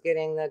 I was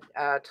getting the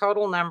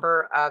total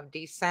number of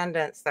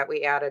descendants that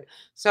we added.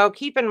 So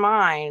keep in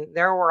mind,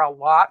 there were a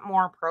lot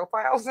more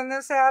profiles than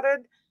this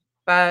added,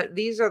 but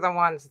these are the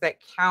ones that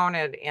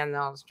counted in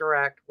those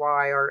direct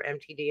Y or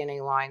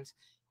mtDNA lines.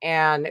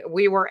 And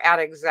we were at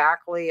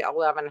exactly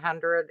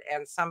 1,100,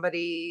 and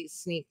somebody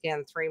sneaked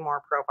in 3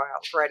 more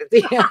profiles right at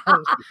the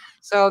end.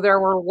 So there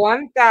were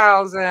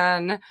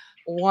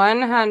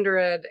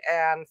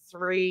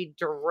 1,103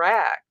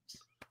 direct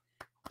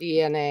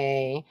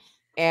DNA,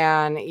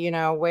 and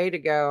way to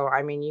go.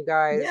 I mean, you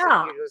guys,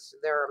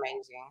 they're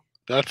amazing.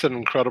 That's an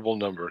incredible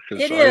number,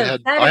 because so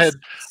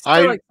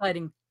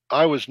exciting.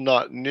 I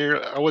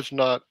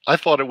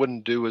thought it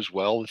wouldn't do as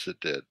well as it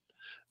did.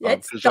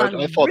 Because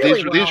I thought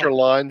really these are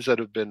lines that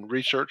have been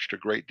researched a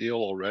great deal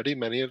already,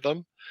 many of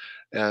them,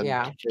 and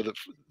for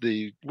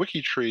the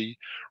WikiTree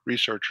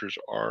researchers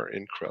are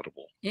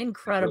incredible.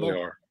 Incredible.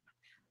 They are.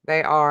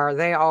 They are.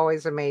 They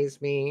always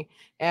amaze me.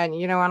 And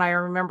and I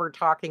remember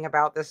talking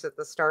about this at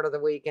the start of the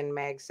week, and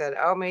Meg said,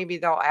 "Oh, maybe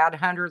they'll add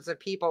hundreds of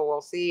people. We'll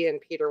see." And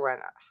Peter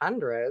went,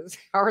 "Hundreds?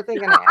 How are they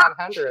going to add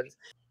hundreds?"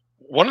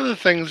 One of the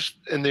things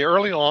in the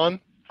early on,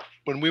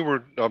 when we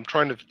were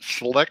trying to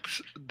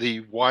select the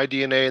Y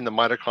DNA and the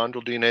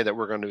mitochondrial DNA that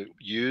we're going to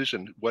use,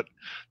 and what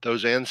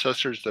those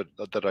ancestors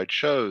that I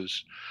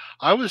chose,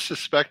 I was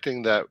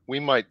suspecting that we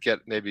might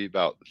get maybe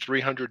about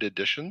 300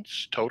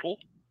 additions total,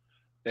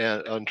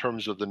 and in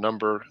terms of the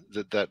number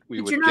that we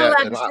But would you're not get.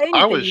 allowed And to say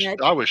I anything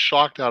yet. was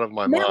shocked out of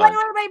my Wait, mind.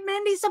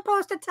 Mindy's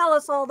supposed to tell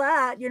us all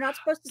that. You're not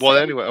supposed to Well,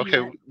 say anyway,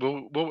 anything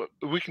okay,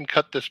 yet. we can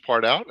cut this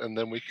part out, and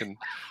then we can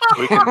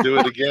do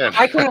it again.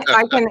 I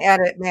can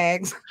edit,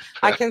 Megs.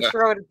 I can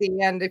throw it at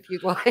the end if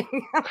you'd like.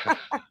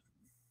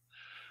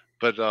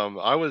 But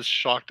I was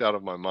shocked out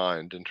of my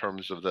mind in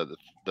terms of the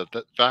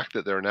fact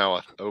that there are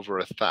now over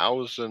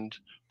 1,000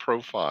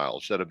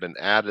 profiles that have been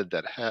added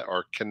that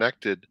are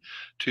connected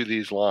to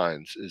these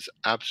lines is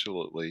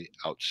absolutely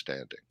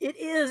outstanding. It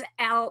is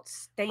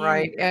outstanding.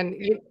 Right. And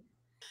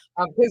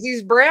because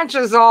these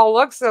branches all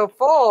look so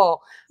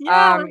full.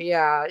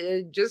 Yeah.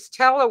 Just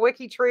tell a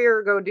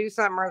WikiTreeer go do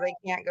something, or they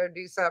can't go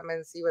do something,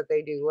 and see what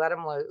they do. Let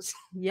them loose.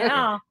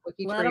 Yeah.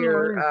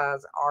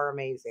 WikiTreeers are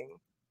amazing.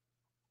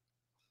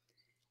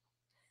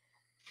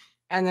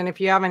 And then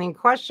if you have any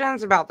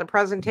questions about the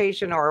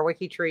presentation or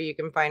WikiTree, you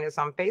can find us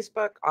on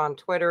Facebook, on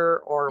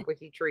Twitter, or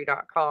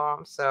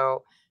wikitree.com.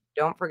 So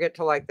don't forget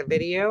to like the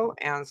video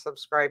and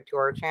subscribe to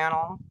our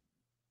channel.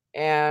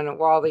 And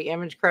while the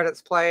image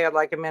credits play, I'd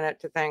like a minute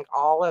to thank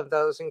all of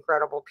those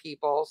incredible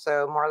people.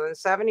 So more than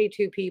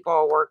 72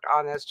 people worked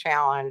on this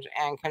challenge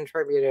and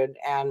contributed,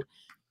 and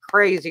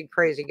crazy,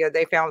 crazy good.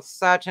 They found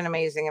such an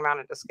amazing amount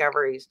of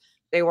discoveries.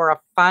 They were a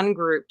fun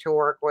group to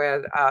work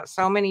with.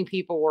 So many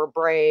people were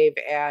brave,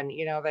 and,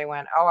 you know, they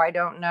went, oh, I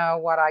don't know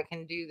what I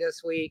can do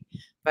this week,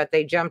 but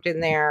they jumped in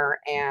there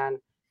and,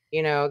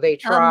 you know, they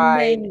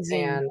tried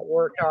and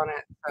worked on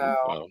it.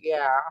 So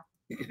yeah.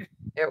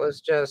 It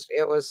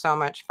was so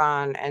much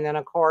fun. And then,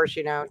 of course,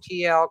 you know,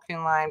 TL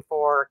Kuhnlein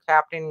for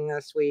captaining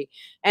this week.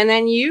 And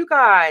then you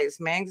guys,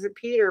 Megs and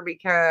Peter,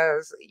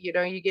 because, you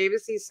know, you gave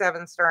us these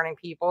 7 starting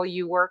people.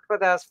 You worked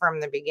with us from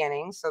the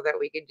beginning so that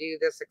we could do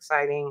this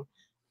exciting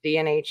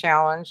DNA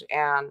challenge.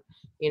 And,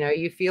 you know,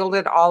 you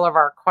fielded all of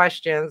our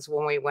questions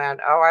when we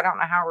went, oh, I don't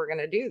know how we're going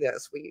to do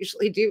this. We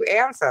usually do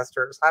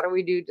ancestors. How do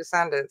we do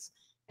descendants?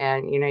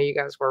 And, you know, you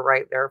guys were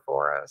right there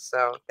for us.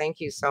 So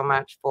thank you so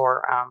much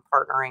for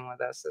partnering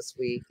with us this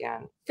week.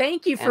 And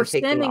thank you for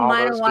sending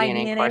minor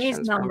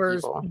DNA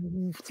numbers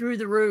through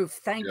the roof.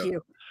 Thank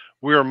you.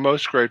 We are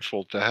most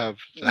grateful to have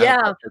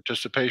that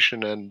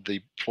participation and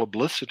the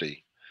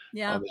publicity.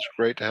 Yeah. It's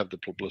great to have the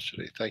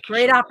publicity. Thank you.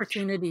 Great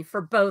opportunity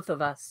for both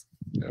of us.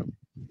 Yeah.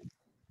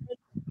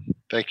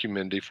 Thank you,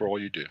 Mindy, for all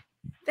you do.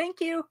 Thank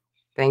you.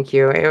 Thank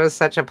you. It was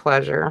such a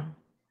pleasure.